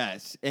guys.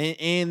 Yes.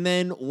 And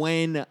then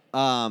when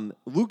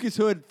Lucas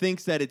Hood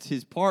thinks that it's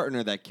his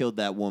partner that killed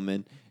that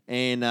woman,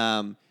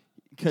 and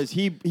because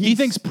he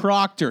thinks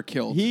Proctor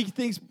killed. He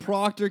thinks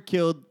Proctor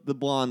killed the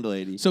blonde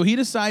lady. So he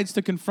decides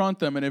to confront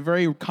them in a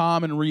very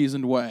calm and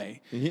reasoned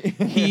way.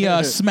 He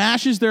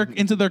smashes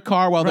into their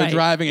car while they're Right.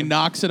 driving and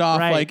knocks it off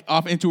Right.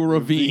 off into a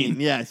ravine.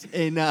 Yes.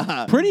 And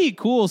Pretty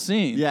cool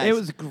scene. Yes. It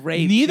was a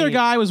great. Neither scene.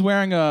 guy was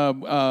wearing a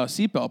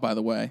seatbelt, by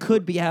the way.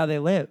 could be how they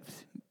lived.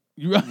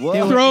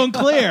 Thrown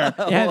clear.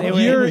 Yeah, they were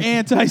You're able-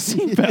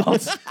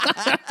 anti-seatbelts.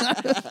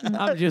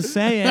 I'm just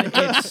saying,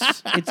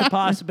 it's a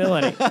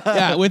possibility.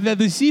 Yeah, with the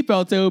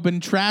seatbelt, they would have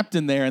been trapped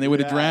in there and they would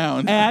have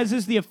drowned. As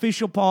is the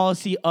official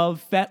policy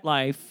of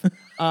Fetlife,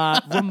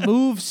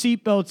 remove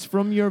seatbelts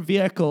from your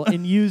vehicle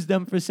and use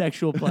them for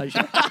sexual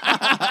pleasure.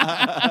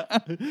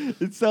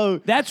 so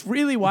That's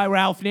really why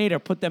Ralph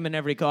Nader put them in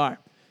every car,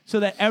 so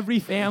that every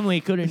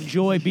family could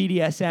enjoy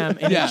BDSM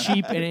in Yeah. a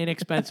cheap and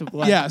inexpensive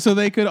way. Yeah, so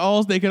they could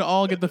all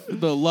get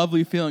the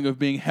lovely feeling of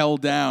being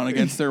held down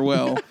against their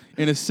will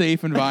in a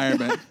safe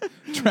environment,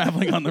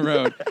 traveling on the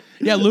road.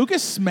 Yeah,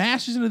 Lucas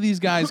smashes into these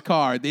guys'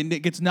 car. Then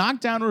it gets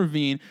knocked down a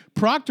ravine.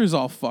 Proctor's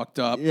all fucked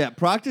up. yeah,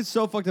 Proctor's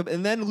so fucked up.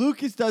 And then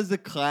Lucas does the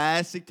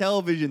classic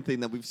television thing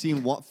that we've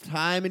seen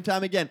time and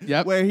time again.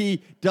 Yep. Where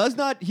he knows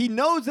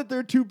that there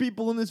are two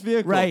people in this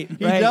vehicle. Right,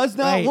 He right, does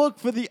not right. look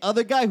for the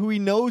other guy who he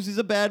knows is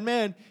a bad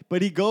man,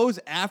 but he goes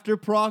after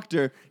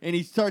Proctor and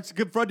he starts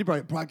confronting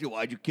Proctor. Proctor,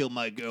 why'd you kill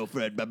my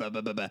girlfriend? Blah, blah,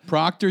 blah, blah, blah.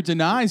 Proctor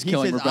denies He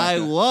killing says, Rebecca. I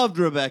loved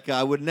Rebecca.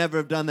 I would never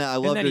have done that. I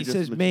And loved then her he just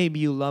says, maybe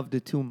you loved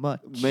it too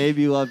much.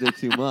 Maybe you loved it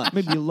too much.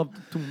 Maybe you loved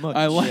it too much.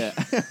 I like Yeah.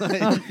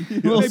 little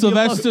Maybe you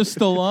Sylvester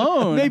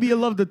Stallone. Maybe you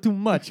loved it too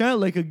much, huh?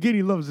 Like a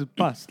giddy loves his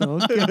pasta.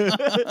 Okay?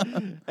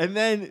 And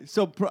then,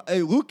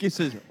 Lucas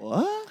says,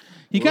 what?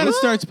 He kind of What?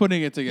 starts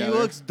putting it He together.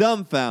 looks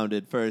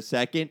dumbfounded for a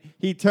second.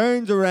 He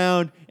turns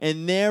around,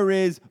 and there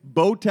is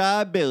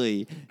Bowtie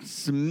Billy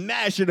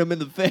smashing him in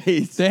the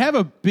face. They have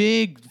a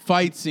big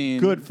fight scene.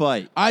 Good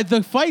fight.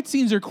 The fight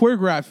scenes are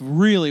choreographed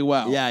really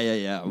well.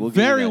 Yeah. We'll give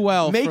you Very that.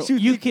 well. Makes for-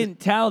 You think can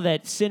tell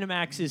that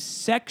Cinemax's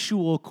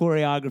sexual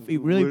choreography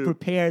really Would-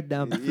 prepared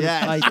them for the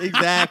Yes, fight.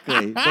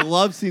 exactly. The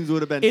love scenes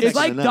would have been. It's second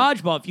like to none.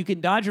 dodgeball. If you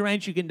can dodge a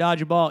wrench, you can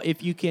dodge a ball.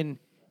 If you can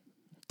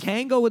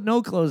tango with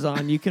no clothes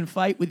on, you can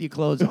fight with your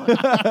clothes on.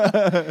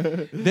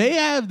 They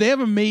have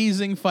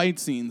amazing fight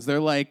scenes. They're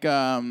like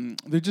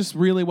they're just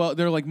really well.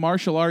 They're like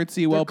martial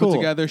artsy, well put cool.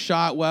 together,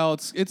 shot well.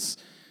 It's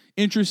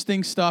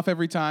interesting stuff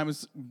every time.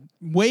 It's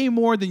way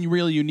more than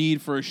you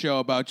need for a show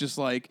about just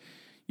like,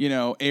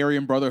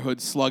 Aryan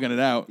Brotherhood slugging it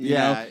out. You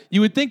Yeah. know?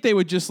 You would think they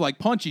would just like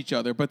punch each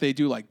other, but they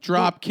do like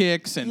drop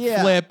kicks and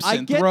flips I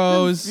and get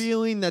throws. the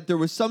feeling that there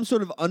was some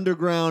sort of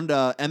underground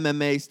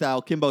MMA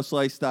style, Kimbo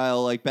Slice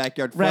style, like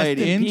backyard Rest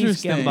fighting. in peace,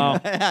 Interesting. Kimbo.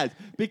 Yes,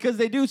 because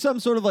they do some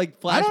sort of like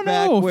flashback I don't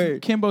know where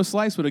if Kimbo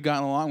Slice would have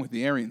gotten along with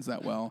the Aryans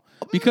that well.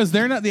 Because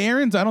they're not the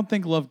Aryans, I don't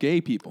think love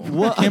gay people.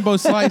 Kimbo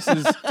Slice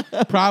is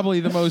probably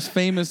the most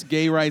famous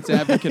gay rights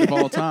advocate of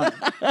all time.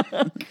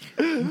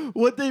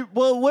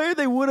 where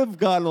they would have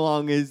gotten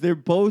along is they're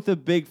both a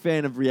big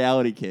fan of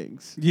reality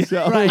kings. Yeah.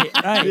 So, Right.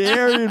 The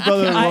Aryan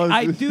brother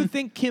I do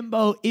think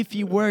Kimbo, if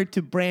you were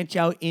to branch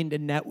out into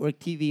network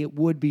TV, it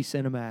would be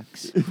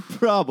Cinemax.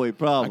 probably.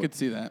 I could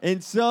see that.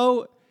 And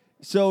so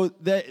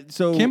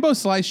Kimbo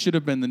Slice should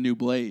have been the new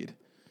Blade.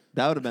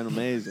 that would have been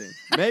amazing.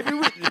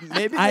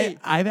 Maybe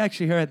I've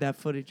actually heard that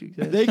footage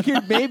exists. they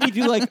could maybe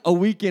do like a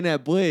Weekend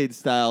at Blade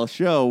style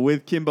show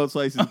with Kimbo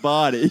Slice's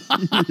body.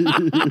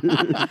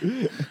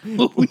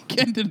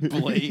 Weekend in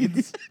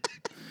Blades.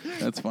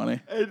 That's funny.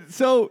 And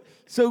so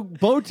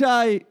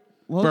Bowtie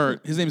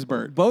Bert. His name's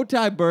Bert.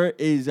 Bowtie Bert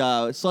is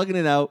slugging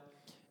it out,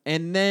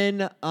 and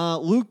then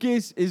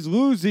Lucas is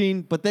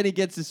losing, but then he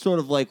gets this sort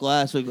of like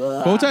last week.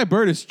 Bowtie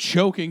Bert is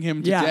choking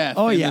him to death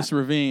in this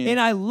ravine. And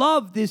I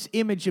love this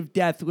image of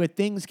death where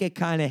things get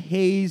kind of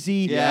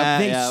hazy. Yeah,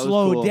 they yeah, it was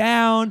slow cool.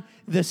 down.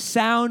 the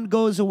sound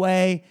goes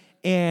away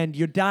and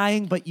you're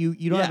dying, but you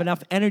don't have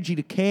enough energy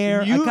to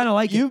care. I kind of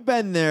like it. You've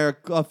been there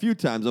a few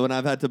times when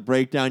I've had to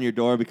break down your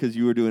door because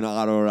you were doing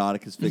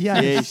autoerotic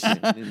asphyxiation.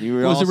 And you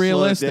were Was all it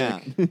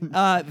realistic? slowed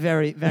down.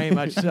 Very, very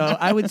much so.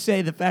 I would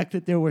say the fact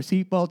that there were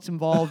seatbelts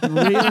involved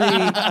really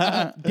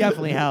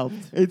definitely helped.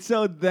 And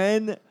so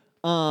then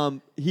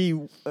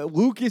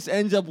Lucas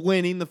ends up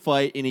winning the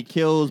fight and he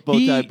kills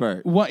Bowtie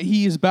Burt.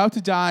 He is about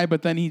to die,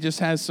 but then he just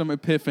has some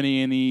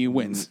epiphany and he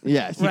wins.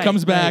 Yes. He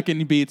comes back and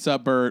he beats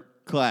up Burt.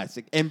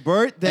 Classic. And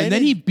Burt then... And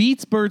then he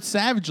beats Burt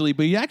savagely,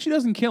 but he actually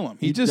doesn't kill him.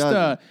 He just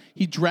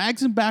he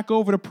drags him back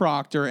over to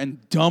Proctor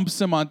and dumps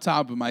him on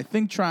top of him, I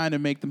think trying to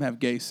make them have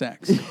gay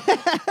sex.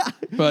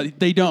 But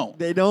they don't.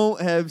 They don't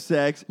have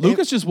sex.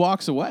 Lucas just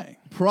walks away.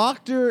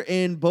 Proctor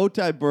and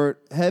Bowtie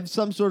Burt have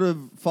some sort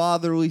of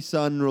fatherly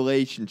son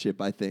relationship,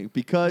 I think,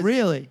 because...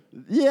 Really?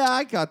 Yeah,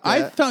 I got that.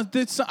 I thought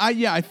that.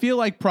 I feel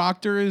like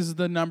Proctor is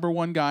the number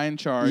one guy in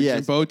charge, Yes.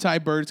 and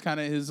Bowtie Burt's kind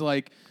of his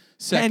like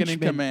second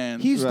Henchman. in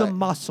command. He's the Right.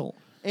 muscle.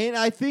 And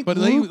I think but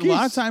Lucas... a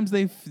lot of times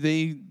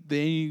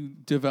they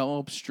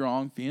develop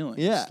strong feelings,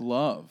 Yeah.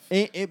 love.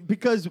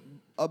 Because...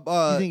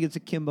 You think it's a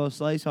Kimbo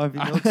Slice, Harvey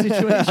Milk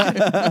situation?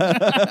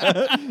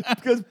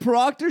 because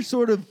Proctor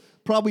sort of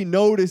probably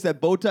noticed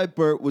that Bowtie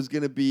Burt was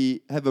going to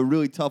have a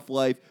really tough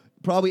life,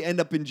 probably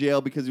end up in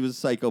jail because he was a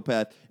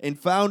psychopath, and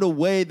found a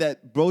way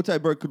that Bowtie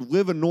Burt could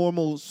live a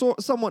normal,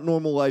 somewhat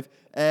normal life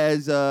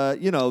as, this A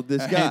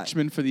guy.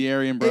 henchman for the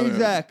Aryan Brotherhood.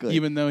 Exactly.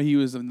 Even though he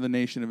was in the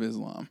Nation of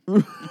Islam.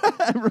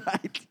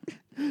 Right.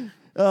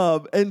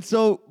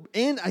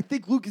 And I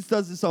think Lucas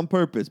does this on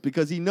purpose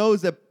because he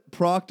knows that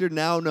Proctor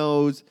now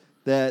knows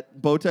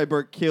that Bowtie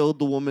Burt killed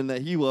the woman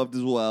that he loved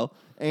as well,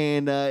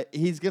 and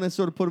he's gonna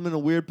sort of put him in a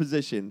weird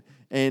position,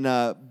 and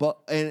then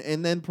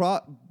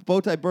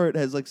Bowtie Burt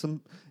has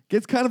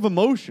gets kind of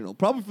emotional,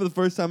 probably for the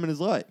first time in his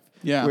life.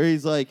 Yeah. Where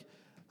he's like,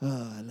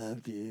 "Oh, I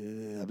loved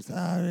you. I'm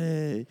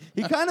sorry."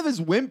 He kind of is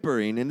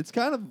whimpering, and it's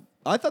kind of.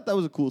 I thought that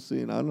was a cool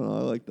scene. I don't know.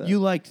 I like that. You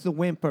liked the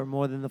whimper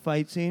more than the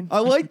fight scene? I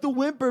like the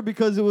whimper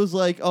because it was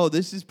like, oh,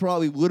 this is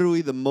probably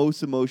literally the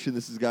most emotion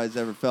this guy's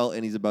ever felt,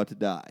 and he's about to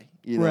die.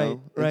 You know? Right,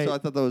 right. And so I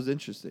thought that was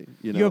interesting.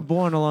 You know? You're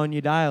born alone,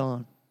 you die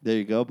alone. There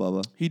you go,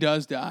 Bubba. He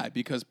does die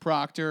because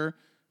Proctor,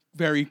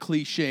 very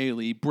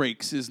clichély,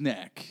 breaks his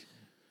neck.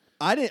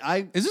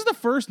 Is this the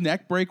first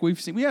neck break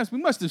we've seen? We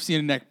must have seen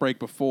a neck break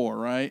before,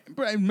 right?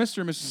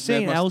 Mr. and Mrs.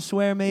 Saying Zed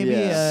elsewhere, maybe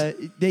Yes.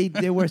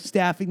 they were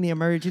staffing the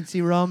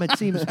emergency room. It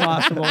seems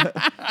possible.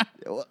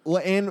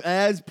 Well, and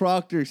as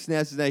Proctor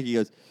snaps his neck, he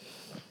goes,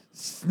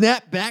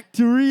 "Snap back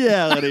to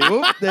reality."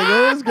 Whoop, there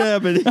goes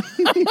gravity.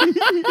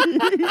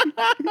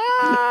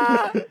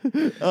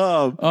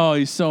 Oh,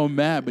 he's so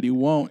mad, but he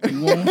won't. He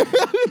won't.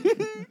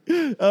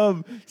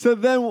 So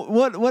then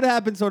what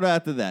happened sort of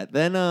after that?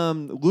 Then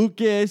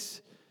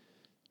Lucas...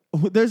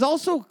 There's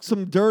also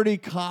some dirty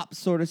cop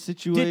sort of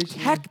situation.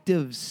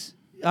 Detectives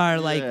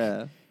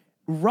are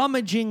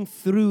rummaging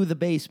through the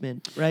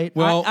basement, right?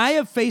 Well- I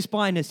have face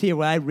blindness here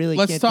where I really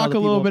Let's can't tell talk the a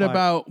little people bit apart.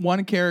 about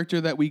one character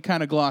that we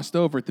kind of glossed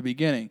over at the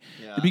beginning.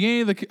 Yeah. At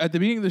the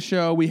beginning of the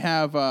show, we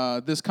have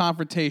this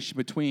confrontation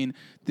between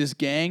this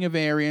gang of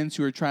Aryans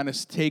who are trying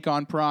to take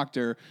on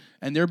Proctor,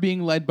 and they're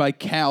being led by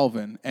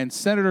Calvin. And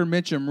Senator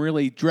Mitchum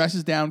really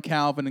dresses down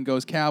Calvin and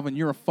goes, "Calvin,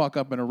 you're a fuck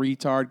up and a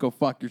retard. Go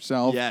fuck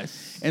yourself."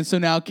 Yes. And so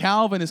now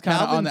Calvin is kind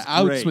of on the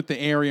Calvin's outs great. with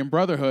the Aryan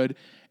Brotherhood,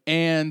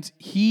 and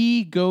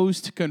he goes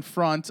to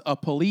confront a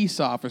police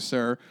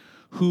officer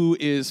who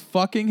is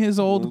fucking his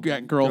old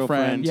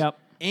girlfriend. Yep.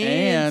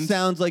 And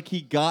sounds like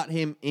he got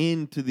him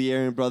into the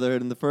Aryan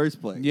Brotherhood in the first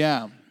place.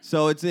 Yeah.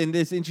 So it's in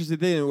this interesting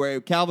thing where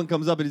Calvin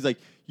comes up and he's like,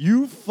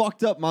 "You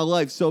fucked up my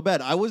life so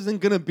bad. I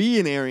wasn't going to be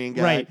an Aryan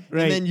guy. Right.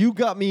 And then you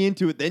got me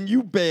into it. Then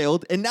you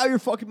bailed. And now you're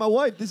fucking my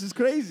wife. This is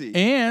crazy."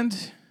 And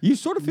You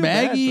sort of feel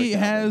bad Maggie for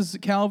Calvin. has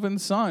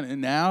Calvin's son,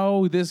 and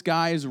now this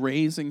guy is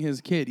raising his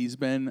kid. He's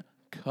been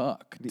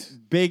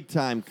cucked. Big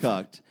time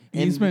cucked.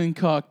 He's been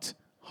cucked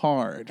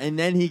hard. And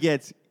then he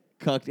gets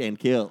cucked and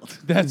killed.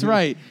 That's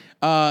right.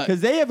 Because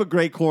they have a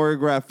great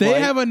choreographed They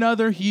fight. have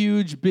another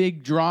huge,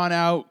 big,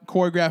 drawn-out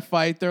choreographed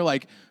fight. They're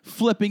like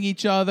flipping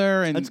each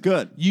other and That's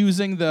good.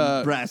 using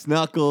the brass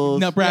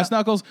knuckles.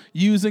 knuckles,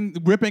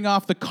 ripping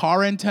off the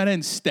car antenna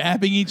and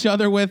stabbing each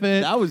other with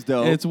it. That was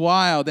dope. It's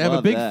wild. They have a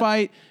Love big that.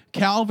 fight.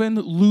 Calvin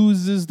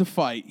loses the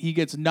fight. He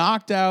gets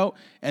knocked out,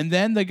 and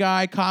then the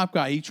cop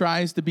guy, he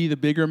tries to be the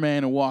bigger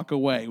man and walk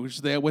away,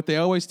 which is what they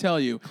always tell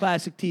you.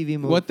 Classic TV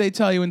movie. What they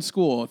tell you in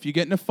school. If you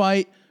get in a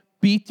fight,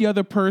 beat the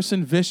other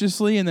person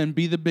viciously and then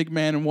be the big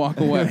man and walk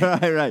away.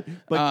 right.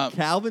 But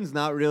Calvin's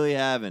not really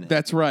having it.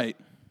 That's right.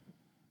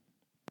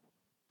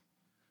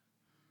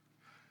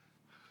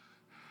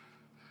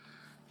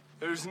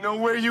 There's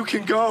nowhere you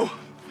can go,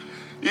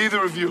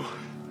 either of you.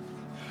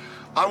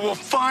 I will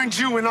find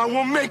you and I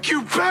will make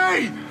you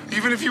pay!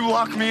 Even if you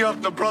lock me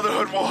up, the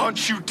Brotherhood will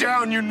hunt you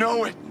down, you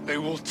know it. They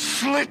will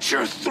slit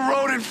your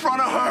throat in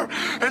front of her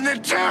and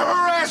then tear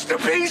her ass to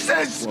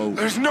pieces! Whoa.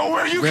 There's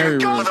nowhere you Very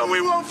can go rude. that we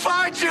won't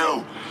find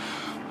you!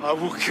 I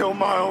will kill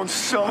my own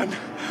son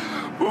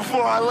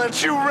before I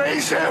let you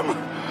raise him!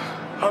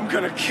 I'm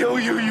gonna kill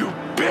you, you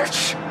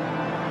bitch!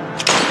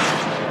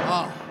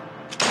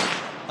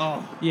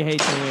 You hate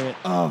to hear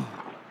it.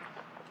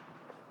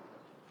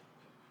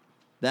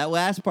 That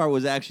last part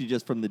was actually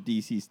just from the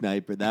DC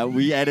sniper. That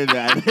we edited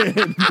that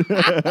in.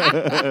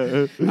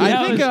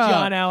 That was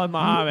John Allen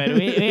Muhammad.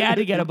 We had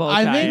to get a bow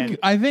tie in.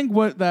 I think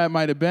what that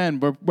might have been,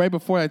 but right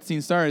before that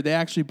scene started, they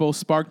actually both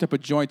sparked up a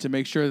joint to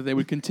make sure that they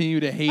would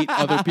continue to hate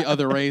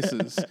other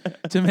races,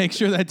 to make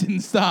sure that didn't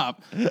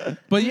stop.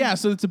 But yeah,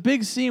 so it's a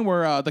big scene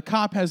where the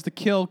cop has to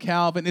kill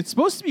Calvin. It's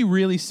supposed to be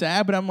really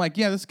sad, but I'm like,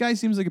 yeah, this guy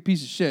seems like a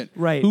piece of shit.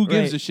 Right, Who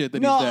gives right. a shit that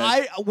No,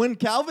 he's dead? when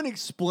Calvin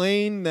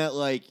explained that,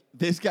 like,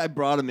 this guy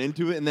brought him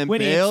into it and then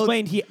When he bailed.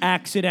 explained he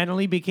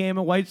accidentally became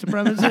a white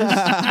supremacist.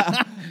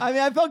 I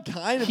mean, I felt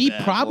kind of. He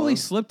bad probably for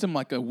him. slipped him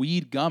like a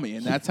weed gummy,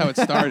 and that's how it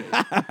started.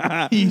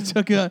 he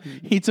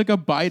took a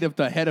bite of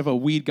the head of a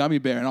weed gummy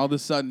bear, and all of a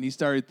sudden he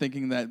started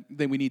thinking that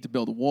we need to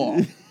build a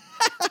wall.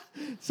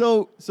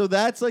 So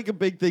that's like a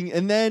big thing.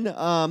 And then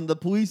the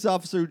police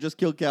officer who just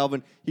killed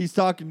Calvin, he's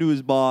talking to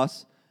his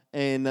boss,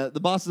 and the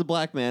boss is a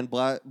black man,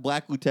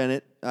 black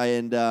lieutenant,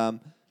 and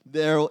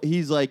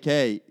he's like,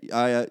 hey,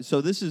 so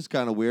this is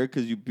kind of weird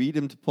because you beat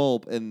him to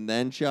pulp and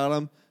then shot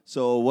him.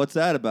 So what's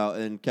that about?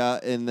 And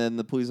then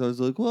the police officer's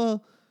like,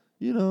 well,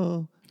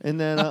 and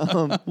then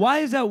Why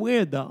is that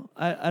weird, though?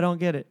 I don't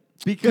get it.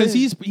 Because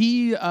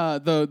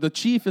the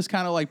chief is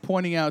kind of like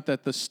pointing out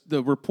that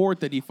the report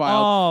that he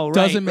filed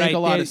doesn't make a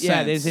lot of sense.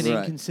 Yeah, there's an Right.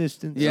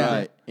 inconsistency. Yeah.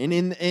 Right.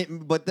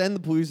 And but then the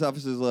police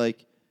officer's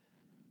like,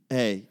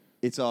 hey,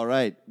 it's all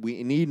right.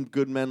 We need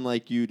good men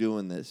like you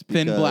doing this.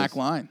 Thin because- black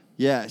line.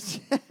 Yes.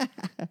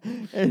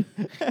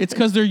 It's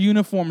because their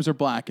uniforms are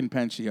black in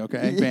Banshee,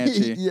 okay?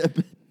 Banshee. Yeah,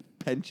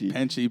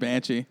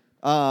 Banshee.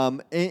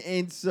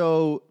 And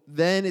so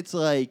then it's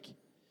like,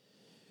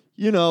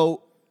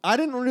 I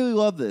didn't really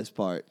love this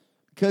part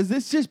because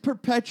this just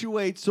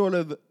perpetuates sort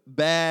of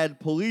bad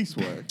police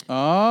work.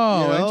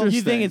 Oh, interesting.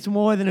 You think it's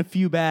more than a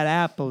few bad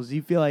apples.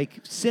 You feel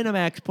like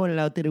Cinemax pointed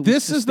out that it was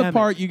This is the systemic.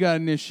 part you got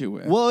an issue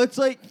with. Well, it's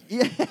like,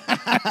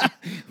 yeah.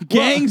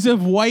 Gangs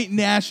of white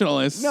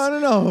nationalists.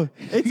 No.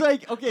 It's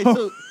like, okay,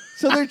 so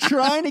they're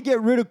trying to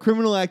get rid of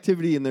criminal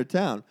activity in their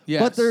town,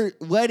 Yes. but they're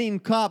letting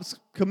cops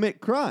commit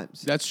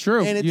crimes. That's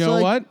true. And it's you know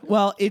like- what?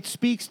 Well, it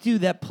speaks to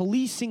that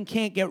policing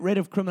can't get rid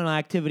of criminal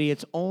activity.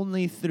 It's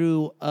only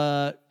through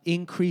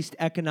increased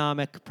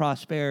economic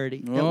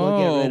prosperity that we'll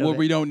get rid of well, it.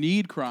 we don't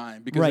need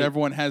crime because Right.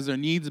 everyone has their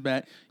needs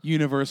met.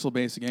 Universal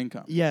basic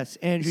income. Yes,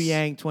 Andrew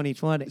Yang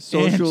 2020.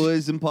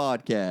 Socialism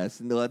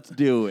podcast, and let's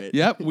do it.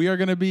 Yep, we are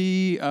going to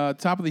be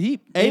top of the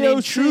heap. In a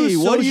true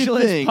AOC, what do you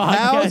socialist think?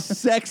 How podcast.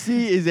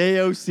 sexy is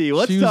AOC?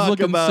 Let's She was talk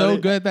looking about so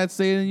it. good at that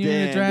State of the Union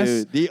Damn, address.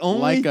 dude. The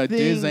only like a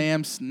thing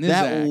Dizam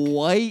that Snizak.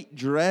 white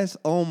dress,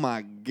 oh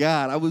my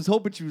God. I was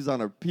hoping she was on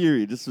her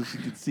period just so she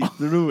could see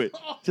through it.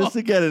 Just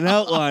to get an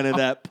outline of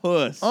that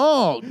puss.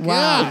 Oh,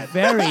 Wow, God.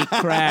 very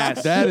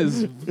crass. That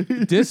is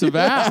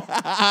disavow.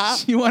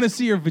 You want to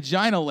see your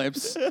vagina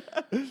lips.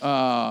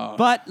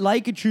 But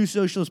like a true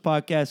socialist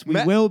podcast, we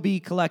Ma- will be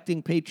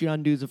collecting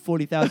Patreon dues of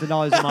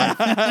 $40,000 a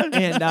month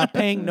and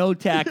paying no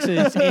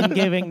taxes and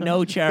giving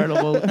no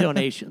charitable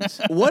donations.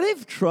 What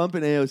if Trump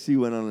and AOC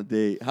went on a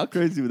date? How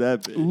crazy would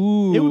that be?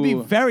 Ooh. It would be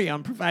very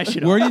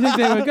unprofessional. Where do you think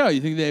they would go?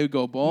 You think they would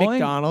go bowling?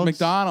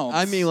 McDonald's.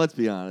 I mean, let's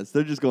be honest.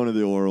 They're just going to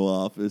the oral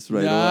office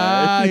right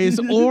away. His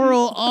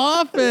oral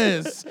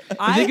office.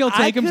 You think he'll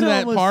take him to could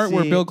that almost part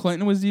where see- Bill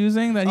Clinton was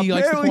using that he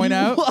likes to Apparently point he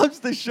out? loves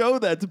to show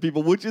that to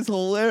people, which is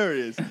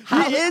hilarious.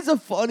 He is a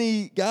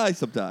funny guy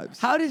sometimes.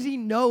 How does he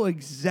know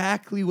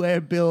exactly where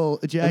Bill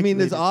ejaculated? I mean,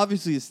 there's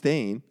obviously a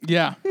stain.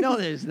 Yeah. No,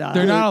 there's not.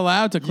 They're not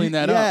allowed to clean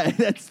that up.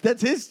 Yeah,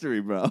 that's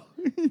history, bro.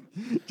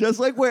 Just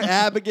like where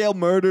Abigail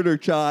murdered her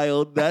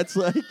child, that's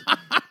like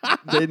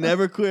they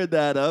never cleared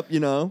that up.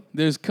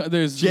 There's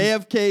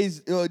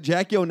JFK's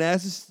Jackie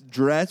Onassis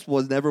dress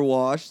was never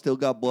washed, still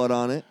got blood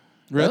on it.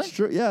 Really? That's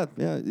true. Yeah.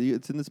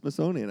 It's in the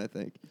Smithsonian, I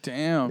think.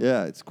 Damn.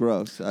 Yeah, it's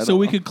gross. So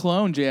we could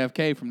clone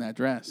JFK from that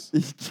dress.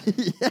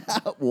 yeah.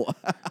 Wow.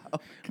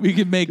 We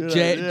could make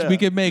idea. we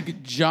could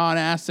make John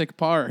Asic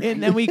Park.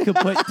 And then we could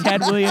put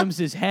Ted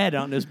Williams' head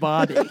on his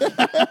body.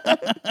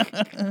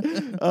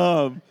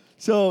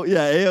 So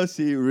yeah,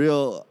 AOC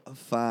real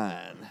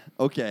fine.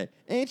 Okay,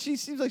 and she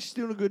seems like she's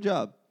doing a good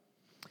job.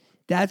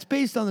 That's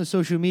based on the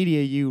social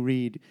media you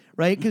read,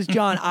 right? Because,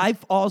 John, I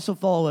also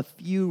follow a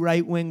few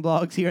right-wing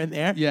blogs here and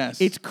there.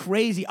 Yes. It's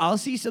crazy. I'll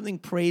see something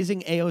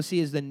praising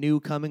AOC as the new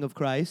coming of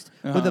Christ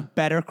or the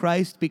better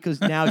Christ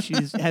because now she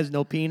has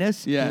no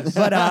penis. Yes.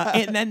 But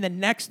and then the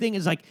next thing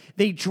is, like,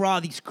 they draw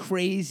these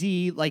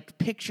crazy, like,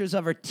 pictures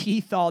of her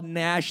teeth all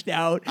gnashed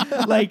out.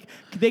 Like,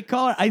 they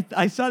call her,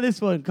 I saw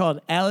this one called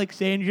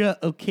Alexandra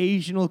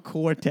Occasional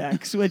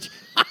Cortex, which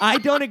I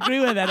don't agree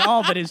with at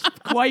all, but it's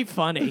quite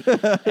funny.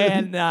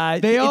 And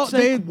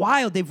it's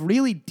wild. They've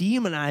really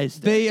demonized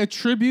it. They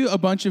attribute a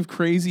bunch of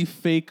crazy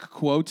fake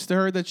quotes to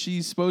her that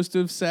she's supposed to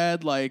have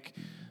said, like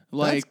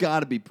That's got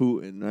to be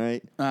Putin,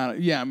 right?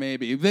 yeah,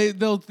 maybe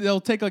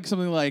they'll take like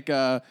something like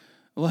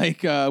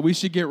Like, we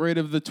should get rid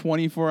of the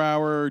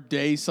 24-hour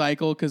day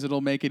cycle because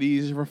it'll make it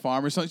easier for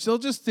farmers. So they'll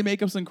just to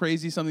make up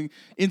something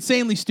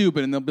insanely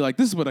stupid, and they'll be like,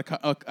 "This is what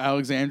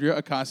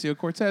Alexandria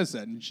Ocasio-Cortez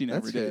said," and she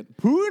never did.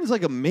 Putin's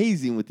like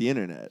amazing with the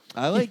internet.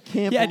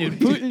 Can't Yeah, believe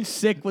dude, Putin's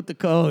sick with the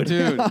code.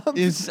 Dude,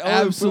 is so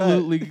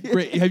absolutely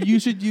great. You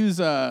should use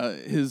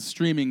his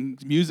streaming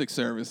music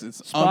service.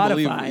 It's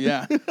Spotify. unbelievable.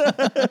 Yeah.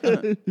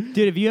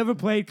 Dude, have you ever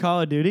played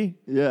Call of Duty?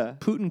 Yeah.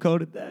 Putin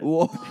coded that.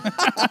 Whoa.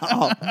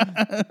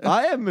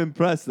 I am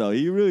impressed though.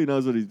 He really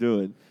knows what he's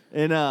doing.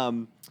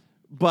 And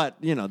but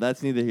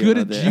that's neither here Good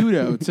nor at there.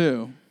 judo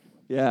too.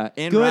 Yeah,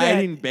 and Good at-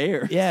 riding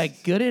bears. Yeah,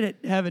 good at it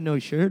having no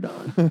shirt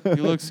on. He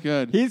looks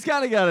good. He's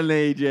kind of got an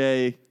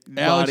AJ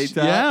body Alex,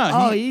 type. yeah.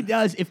 Oh, he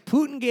does. If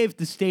Putin gave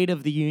the State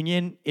of the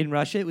Union in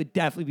Russia, it would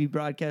definitely be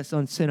broadcast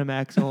on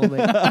Cinemax only.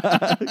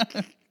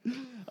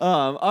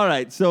 All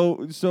right,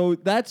 so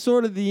that's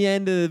sort of the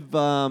end of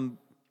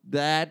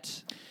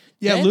that.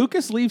 Yeah, Then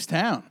Lucas leaves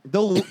town.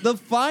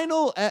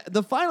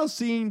 the final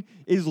scene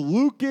is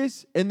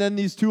Lucas and then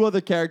these two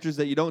other characters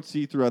that you don't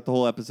see throughout the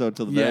whole episode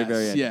till the very, Yes,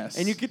 very end. yes.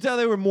 And you could tell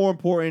they were more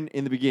important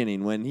in the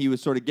beginning when he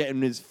was sort of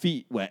getting his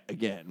feet wet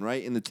again,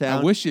 right, in the town.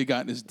 I wish he had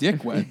gotten his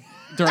dick wet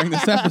during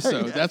this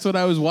episode. That's what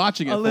I was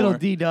watching it A for. little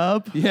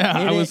D-dub. Yeah,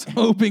 And I was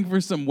hoping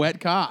for some wet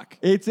cock.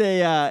 It's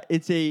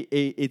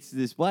it's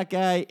this black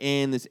guy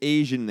and this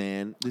Asian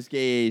man, this gay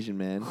Asian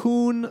man.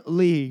 Hoon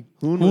Lee.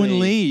 Hoon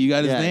Lee, you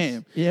got his Yes.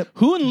 name. Yep.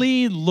 Hoon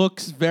Lee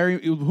looks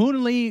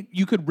Hoon Lee,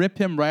 you could rip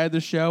him right out of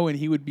the show and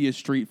he would be a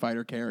Street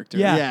Fighter character.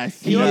 Yeah.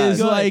 Yes, He does.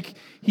 is like,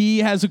 he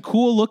has a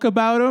cool look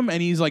about him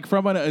and he's like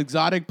from an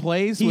exotic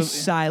place. He's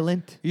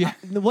silent. Yeah.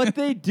 What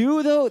they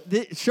do though,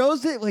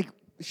 shows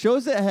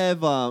that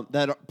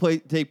have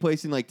take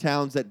place in like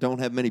towns that don't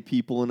have many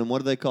people in them. What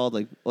are they called?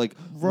 Like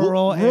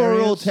Rural rural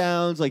areas?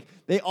 towns. Like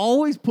they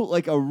always put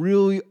like a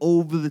really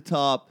over the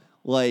top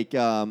like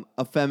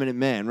effeminate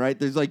man, right?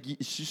 There's like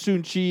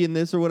Sun Chi in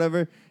this or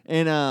whatever,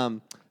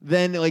 and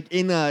then like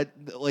in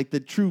like the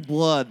True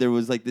Blood, there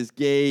was like this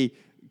gay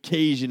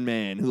Cajun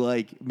man who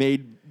like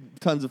made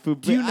tons of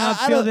food. Do you But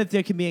not I feel don't- that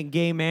there can be a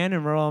gay man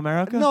in rural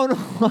America? No,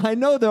 I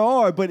know there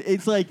are, but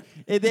it's like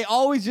they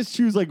always just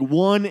choose like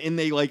one and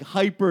they like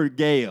hyper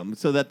gay them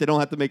so that they don't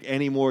have to make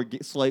any more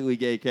slightly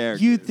gay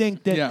characters. You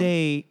think that Yeah.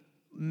 they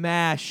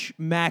mash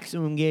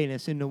maximum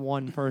gayness into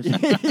one person?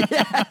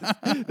 Yes,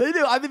 they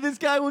do. I mean, this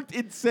guy looked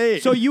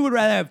insane. So you would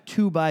rather have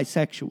two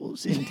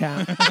bisexuals in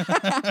town?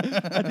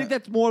 I think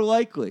that's more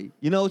likely.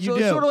 You know, You so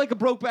do. it's sort of like a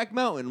Brokeback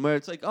Mountain where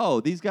it's like, oh,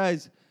 these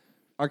guys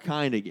are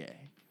kind of gay.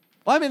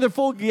 Well, I mean, they're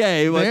full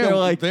gay, but they're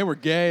like, they were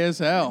gay as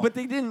hell. but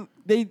they didn't.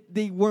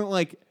 They weren't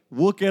like,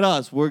 look at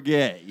us, we're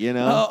gay. You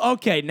know. Oh,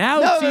 okay. Now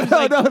No, it seems no,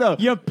 like no.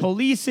 you're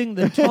policing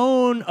the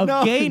tone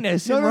of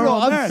gayness in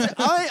rural America.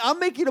 I'm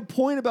making a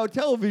point about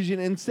television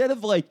instead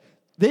of like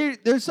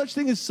there's such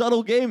thing as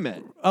subtle gay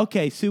men.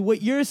 Okay, so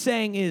what you're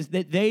saying is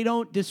that they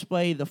don't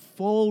display the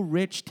full,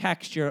 rich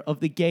texture of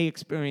the gay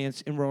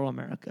experience in rural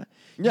America.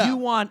 Yeah. You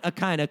want a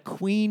kind of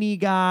queeny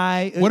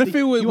guy. What if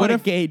it was- You what want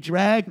if- a gay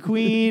drag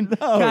queen,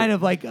 No. kind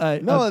of like a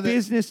No,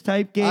 business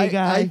type gay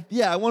guy.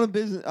 I want a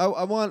business.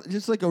 I want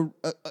just like a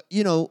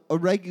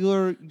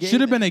regular gay.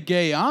 Should have been a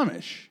gay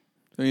Amish.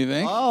 Don't you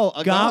think? Oh,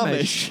 a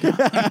Gomish. Gomish.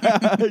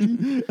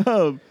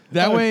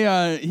 That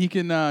way he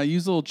can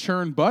use a little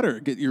churned butter,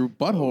 get your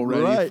butthole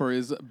ready Right. for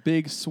his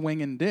big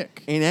swinging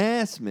dick. An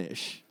ass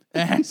mish.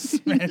 Ass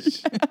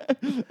smash.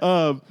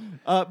 But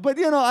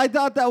I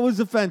thought that was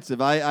offensive.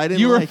 I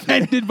didn't. You were like it.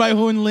 offended by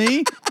Hoon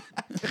Lee?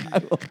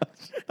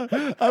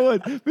 I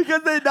would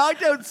because they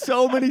knocked out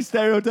so many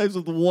stereotypes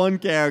with one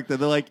character.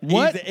 They're like,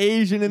 What- he's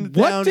Asian in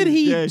the town. What did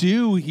he's he gay.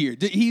 do here?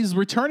 He's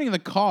returning the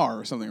car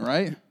or something,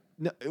 right?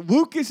 No,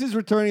 Lucas is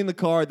returning the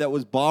car that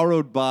was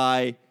borrowed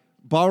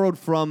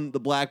from the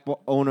black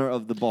owner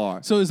of the bar.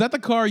 So is that the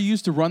car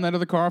used to run that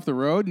other car off the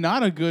road?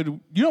 Not a good.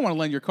 You don't want to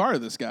lend your car to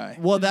this guy.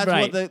 Well, that's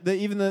Right. what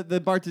even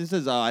the bartender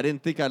says. Oh, I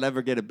didn't think I'd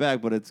ever get it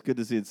back, but it's good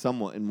to see it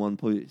somewhat in one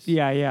place.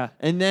 Yeah.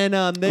 And then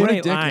they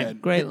Great dickhead. line.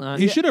 Great line.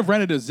 He should have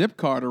rented a zip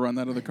car to run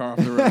that other car off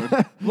the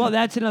road. Well,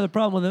 that's another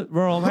problem with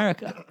rural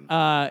America.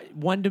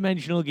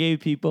 One-dimensional gay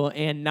people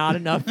and not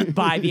enough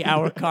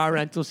by-the-hour car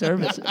rental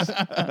services.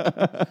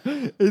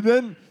 And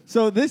then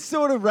so this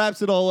sort of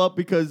wraps it all up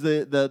because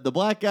the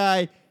black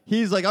guy,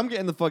 he's like, I'm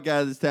getting the fuck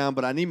out of this town,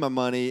 but I need my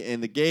money.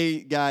 And the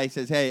gay guy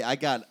says, hey,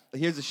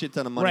 here's a shit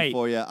ton of money Right.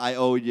 for you. I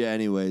owe you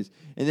anyways.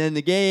 And then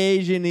the gay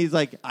Asian, he's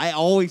like, I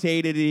always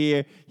hated it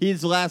here.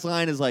 His last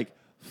line is like,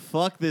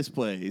 fuck this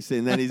place.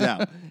 And then he's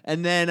out.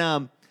 And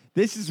then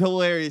this is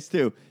hilarious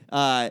too.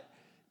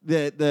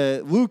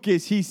 The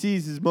Lucas, he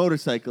sees his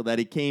motorcycle that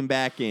he came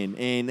back in,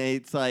 and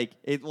it's like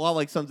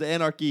Sons of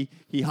Anarchy.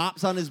 He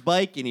hops on his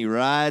bike and he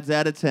rides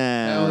out of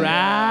town.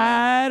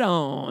 Right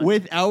on.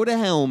 Without a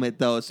helmet,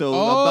 though. So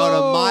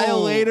about a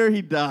mile later,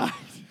 he died.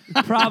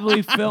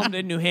 Probably filmed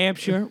in New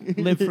Hampshire.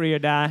 Live free or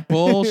die.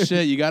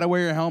 Bullshit. You got to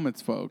wear your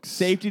helmets, folks.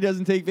 Safety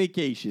doesn't take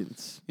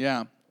vacations.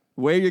 Yeah.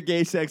 Wear your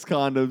gay sex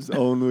condoms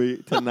only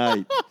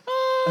tonight.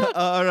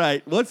 All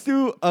right, let's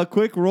do a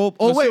quick role.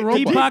 Oh Let's wait, do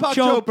role play. Deepak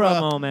Chopra Chopra.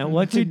 moment.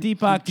 What's your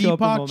Deepak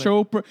Chopra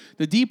moment?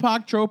 The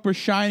Deepak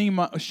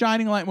Chopra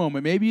shining light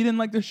moment. Maybe you didn't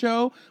like the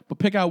show, but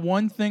pick out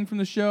one thing from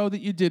the show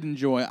that you did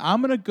enjoy.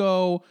 I'm gonna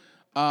go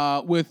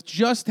with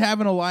just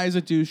having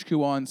Eliza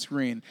Dushku on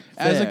screen.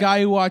 As a Fair.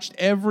 guy who watched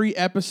every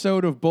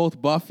episode of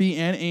both Buffy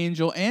and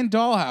Angel and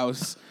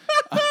Dollhouse,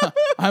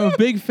 I'm a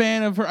big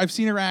fan of her. I've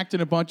seen her act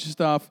in a bunch of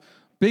stuff.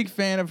 Big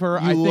fan of her.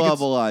 You love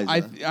Eliza.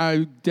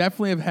 I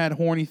definitely have had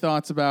horny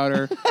thoughts about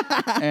her,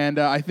 and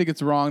I think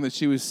it's wrong that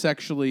she was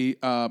sexually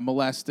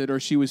molested or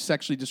she was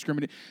sexually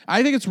discriminated.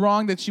 I think it's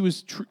wrong that she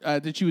was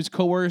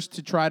coerced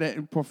to try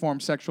to perform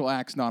sexual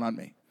acts not on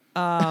me.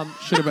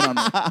 Should have been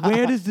on me.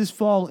 Where does this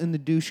fall in the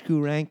Dushku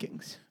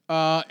rankings?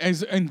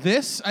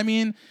 I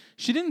mean,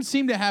 she didn't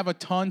seem to have a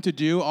ton to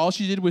do. All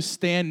she did was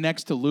stand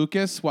next to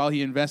Lucas while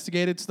he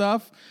investigated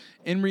stuff.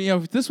 And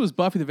if this was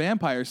Buffy the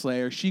Vampire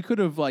Slayer, she could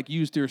have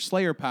used her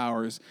Slayer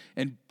powers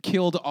and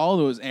killed all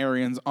those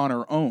Aryans on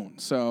her own.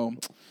 So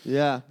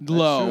Yeah, that's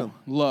low.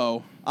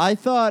 true. I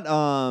thought,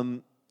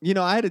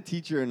 I had a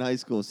teacher in high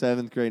school,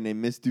 7th grade,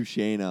 named Miss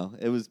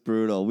Ducheno. It was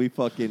brutal. We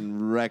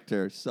fucking wrecked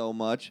her so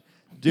much.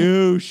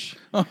 Douche.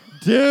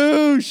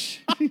 Douche.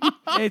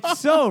 It's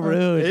so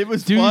rude. It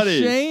was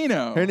funny.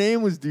 Ducheno. Her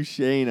name was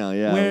Ducheno,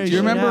 yeah. Where Do you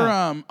Yeah. remember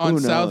Who on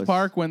South knows?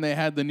 Park when they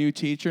had the new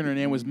teacher and her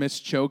name was Miss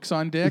Chokes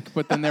on Dick,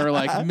 but then they were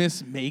like,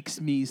 Miss Makes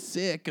Me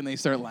Sick, and they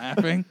start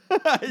laughing?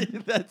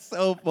 That's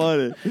so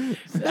funny.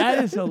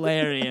 That is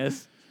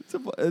hilarious.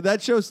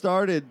 That show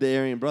started the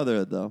Aryan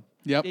Brotherhood, though.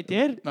 Yep. It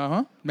did,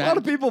 Uh-huh. A lot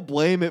of people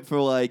blame it for,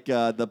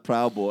 the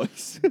Proud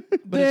Boys.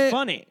 but it's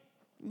funny.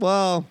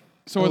 Well...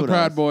 So are the who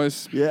Proud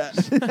knows? Boys. Yeah.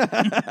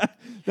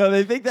 No,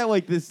 they think that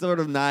this sort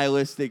of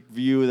nihilistic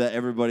view that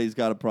everybody's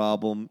got a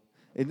problem.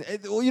 And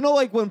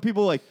when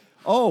people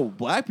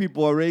black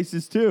people are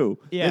racist too.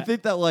 Yeah. They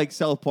think that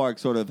South Park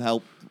sort of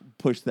helped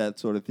push that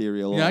sort of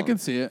theory along. Yeah, I can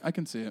see it.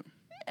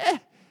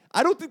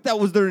 I don't think that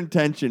was their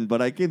intention,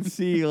 but I can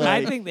see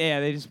I think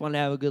they just want to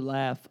have a good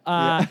laugh.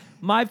 Yeah.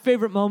 My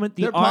favorite moment,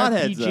 the They're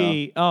potheads,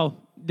 RPG. Oh,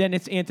 then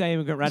it's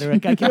anti-immigrant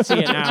rhetoric. I can see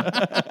it now.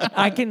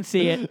 I can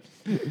see it.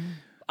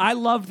 I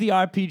love the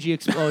RPG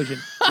explosion.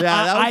 Yeah,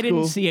 that was I didn't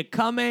cool. see it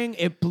coming.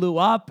 It blew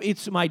up.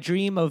 It's my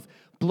dream of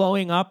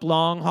blowing up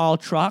long-haul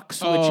trucks,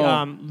 which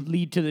Oh.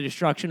 lead to the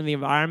destruction of the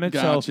environment.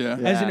 Gotcha. So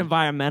as an Yeah.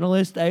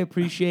 environmentalist, I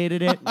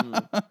appreciated it.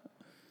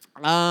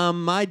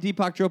 my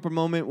Deepak Chopra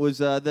moment was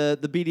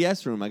the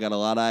BDS room. I got a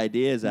lot of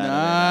ideas out of it.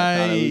 I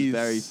thought it was Nice.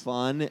 very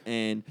fun,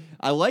 and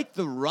I like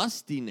the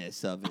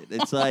rustiness of it.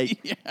 It's like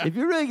Yeah. if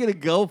you're really gonna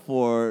go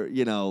for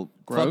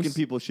Gross. fucking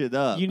people shit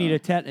up, You need a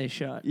tetanus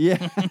shot.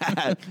 Yeah,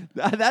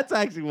 that's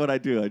actually what I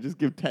do. I just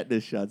give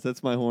tetanus shots.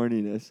 That's my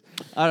horniness.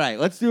 All right,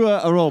 let's do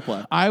a role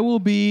play. I will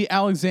be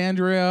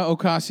Alexandria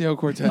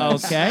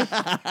Ocasio-Cortez. Okay.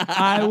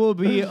 I will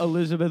be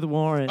Elizabeth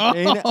Warren.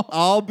 And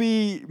I'll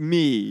be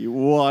me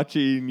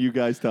watching you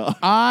guys talk.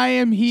 I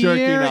am Jerking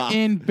here off.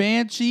 in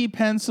Banshee,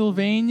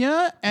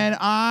 Pennsylvania, and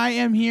I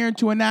am here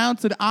to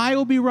announce that I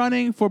will be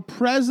running for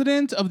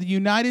President of the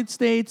United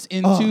States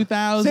in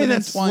 2020. Say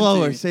that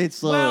slower. Say it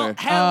slower. Well,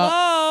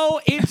 hello,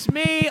 it's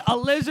me,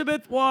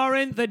 Elizabeth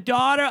Warren, the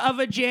daughter of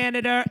a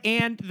janitor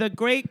and the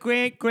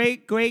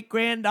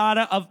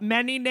great-great-great-great-granddaughter of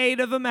many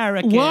Native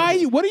Americans.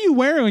 Why? What are you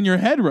wearing on your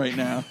head right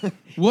now?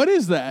 What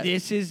is that?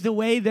 This is the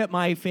way that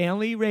my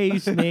family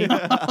raised me.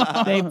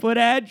 They put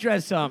a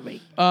headdress on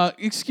me.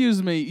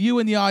 Excuse me, you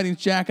in the audience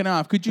jacking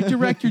off. Could you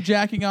direct your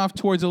jacking off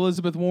towards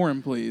Elizabeth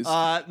Warren, please? No,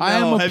 I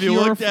am a have you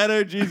pure looked at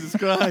her? Jesus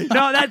Christ.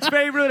 No, that's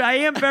very rude. I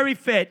am very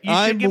fit. You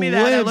I'm should give me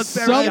that. I limp. look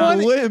very Someone,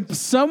 young. limp.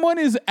 someone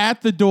is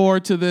at the door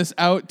to this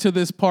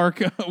park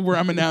where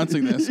I'm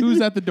announcing this.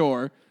 Who's at the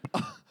door?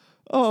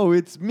 Oh,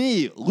 it's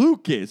me,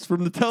 Lucas,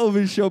 from the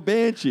television show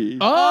Banshee.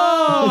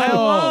 Oh,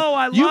 hello.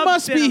 I You love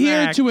must be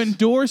here Cinemax. to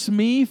endorse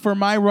me for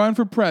my run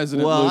for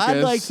president, Well, Lucas.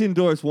 I'd like to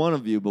endorse one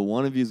of you, but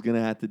one of you is going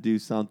to have to do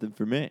something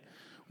for me.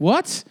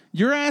 What?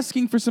 You're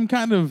asking for some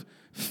kind of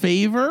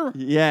favor?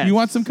 Yes. You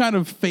want some kind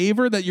of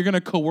favor that you're going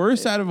to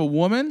coerce out of a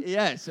woman?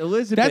 Yes,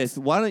 Elizabeth, That's-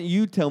 why don't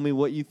you tell me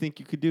what you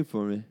think you could do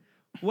for me?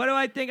 What do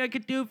I think I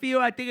could do for you?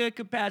 I think I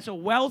could pass a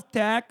wealth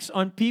tax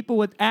on people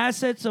with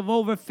assets of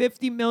over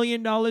 $50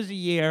 million a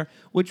year,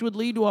 which would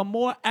lead to a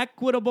more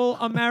equitable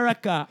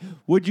America.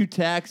 Would you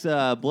tax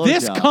blowjobs?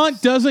 This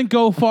cunt doesn't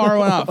go far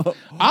enough.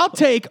 I'll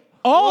take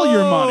all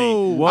your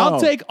money. Whoa.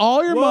 I'll take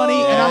all your money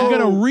and I'm Whoa.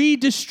 going to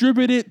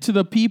redistribute it to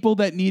the people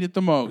that need it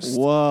the most.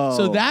 Whoa.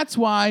 So that's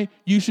why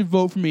you should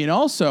vote for me. And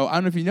also, I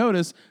don't know if you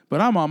noticed,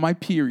 but I'm on my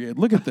period.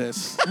 Look at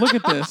this. Look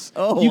at this.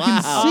 Oh, you wow.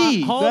 can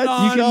see. Hold That's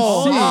on, so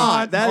hold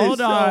hot. on, That is hold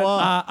so on.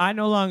 hot. I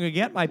no longer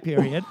get my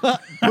period.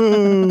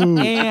 Boo.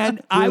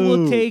 And I will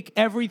Boo. take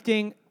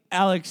everything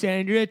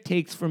Alexandria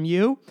takes from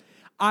you.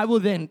 I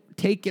will then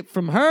take it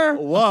from her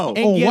Whoa.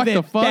 and Oh, give what the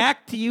it fuck?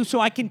 back to you so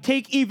I can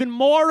take even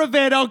more of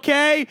it,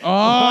 okay? Oh,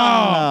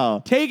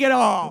 Wow. Take it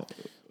all.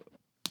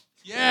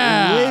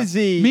 yeah.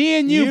 Lizzie, Me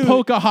and you, you-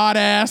 poke a hot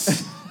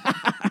ass. All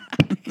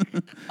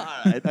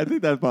right, I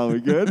think that's probably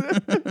good.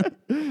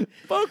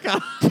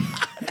 Boca.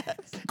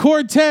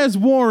 Cortez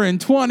Warren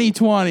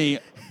 2020.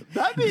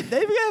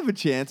 They have a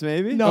chance,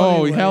 maybe. No. Oh,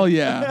 anyway. hell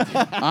yeah.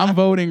 I'm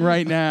voting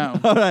right now.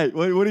 All right.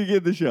 What do you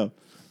give the show?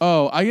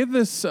 Oh, I give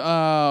this 6.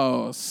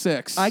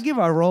 I give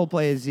our role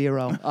play a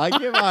 0. I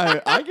give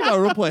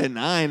our role play a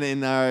 9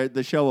 and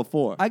the show a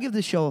 4. I give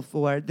the show a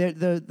 4.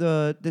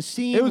 The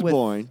scene It was with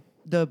boring.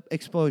 the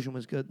explosion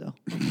was good though.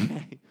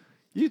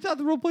 You thought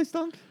the role play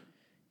stunk?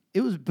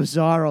 It was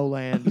bizarro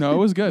land. No, it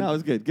was good. No, it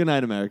was good. Good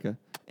night, America.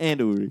 And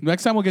Uri.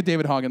 Next time we'll get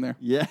David Hogg in there.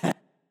 Yeah.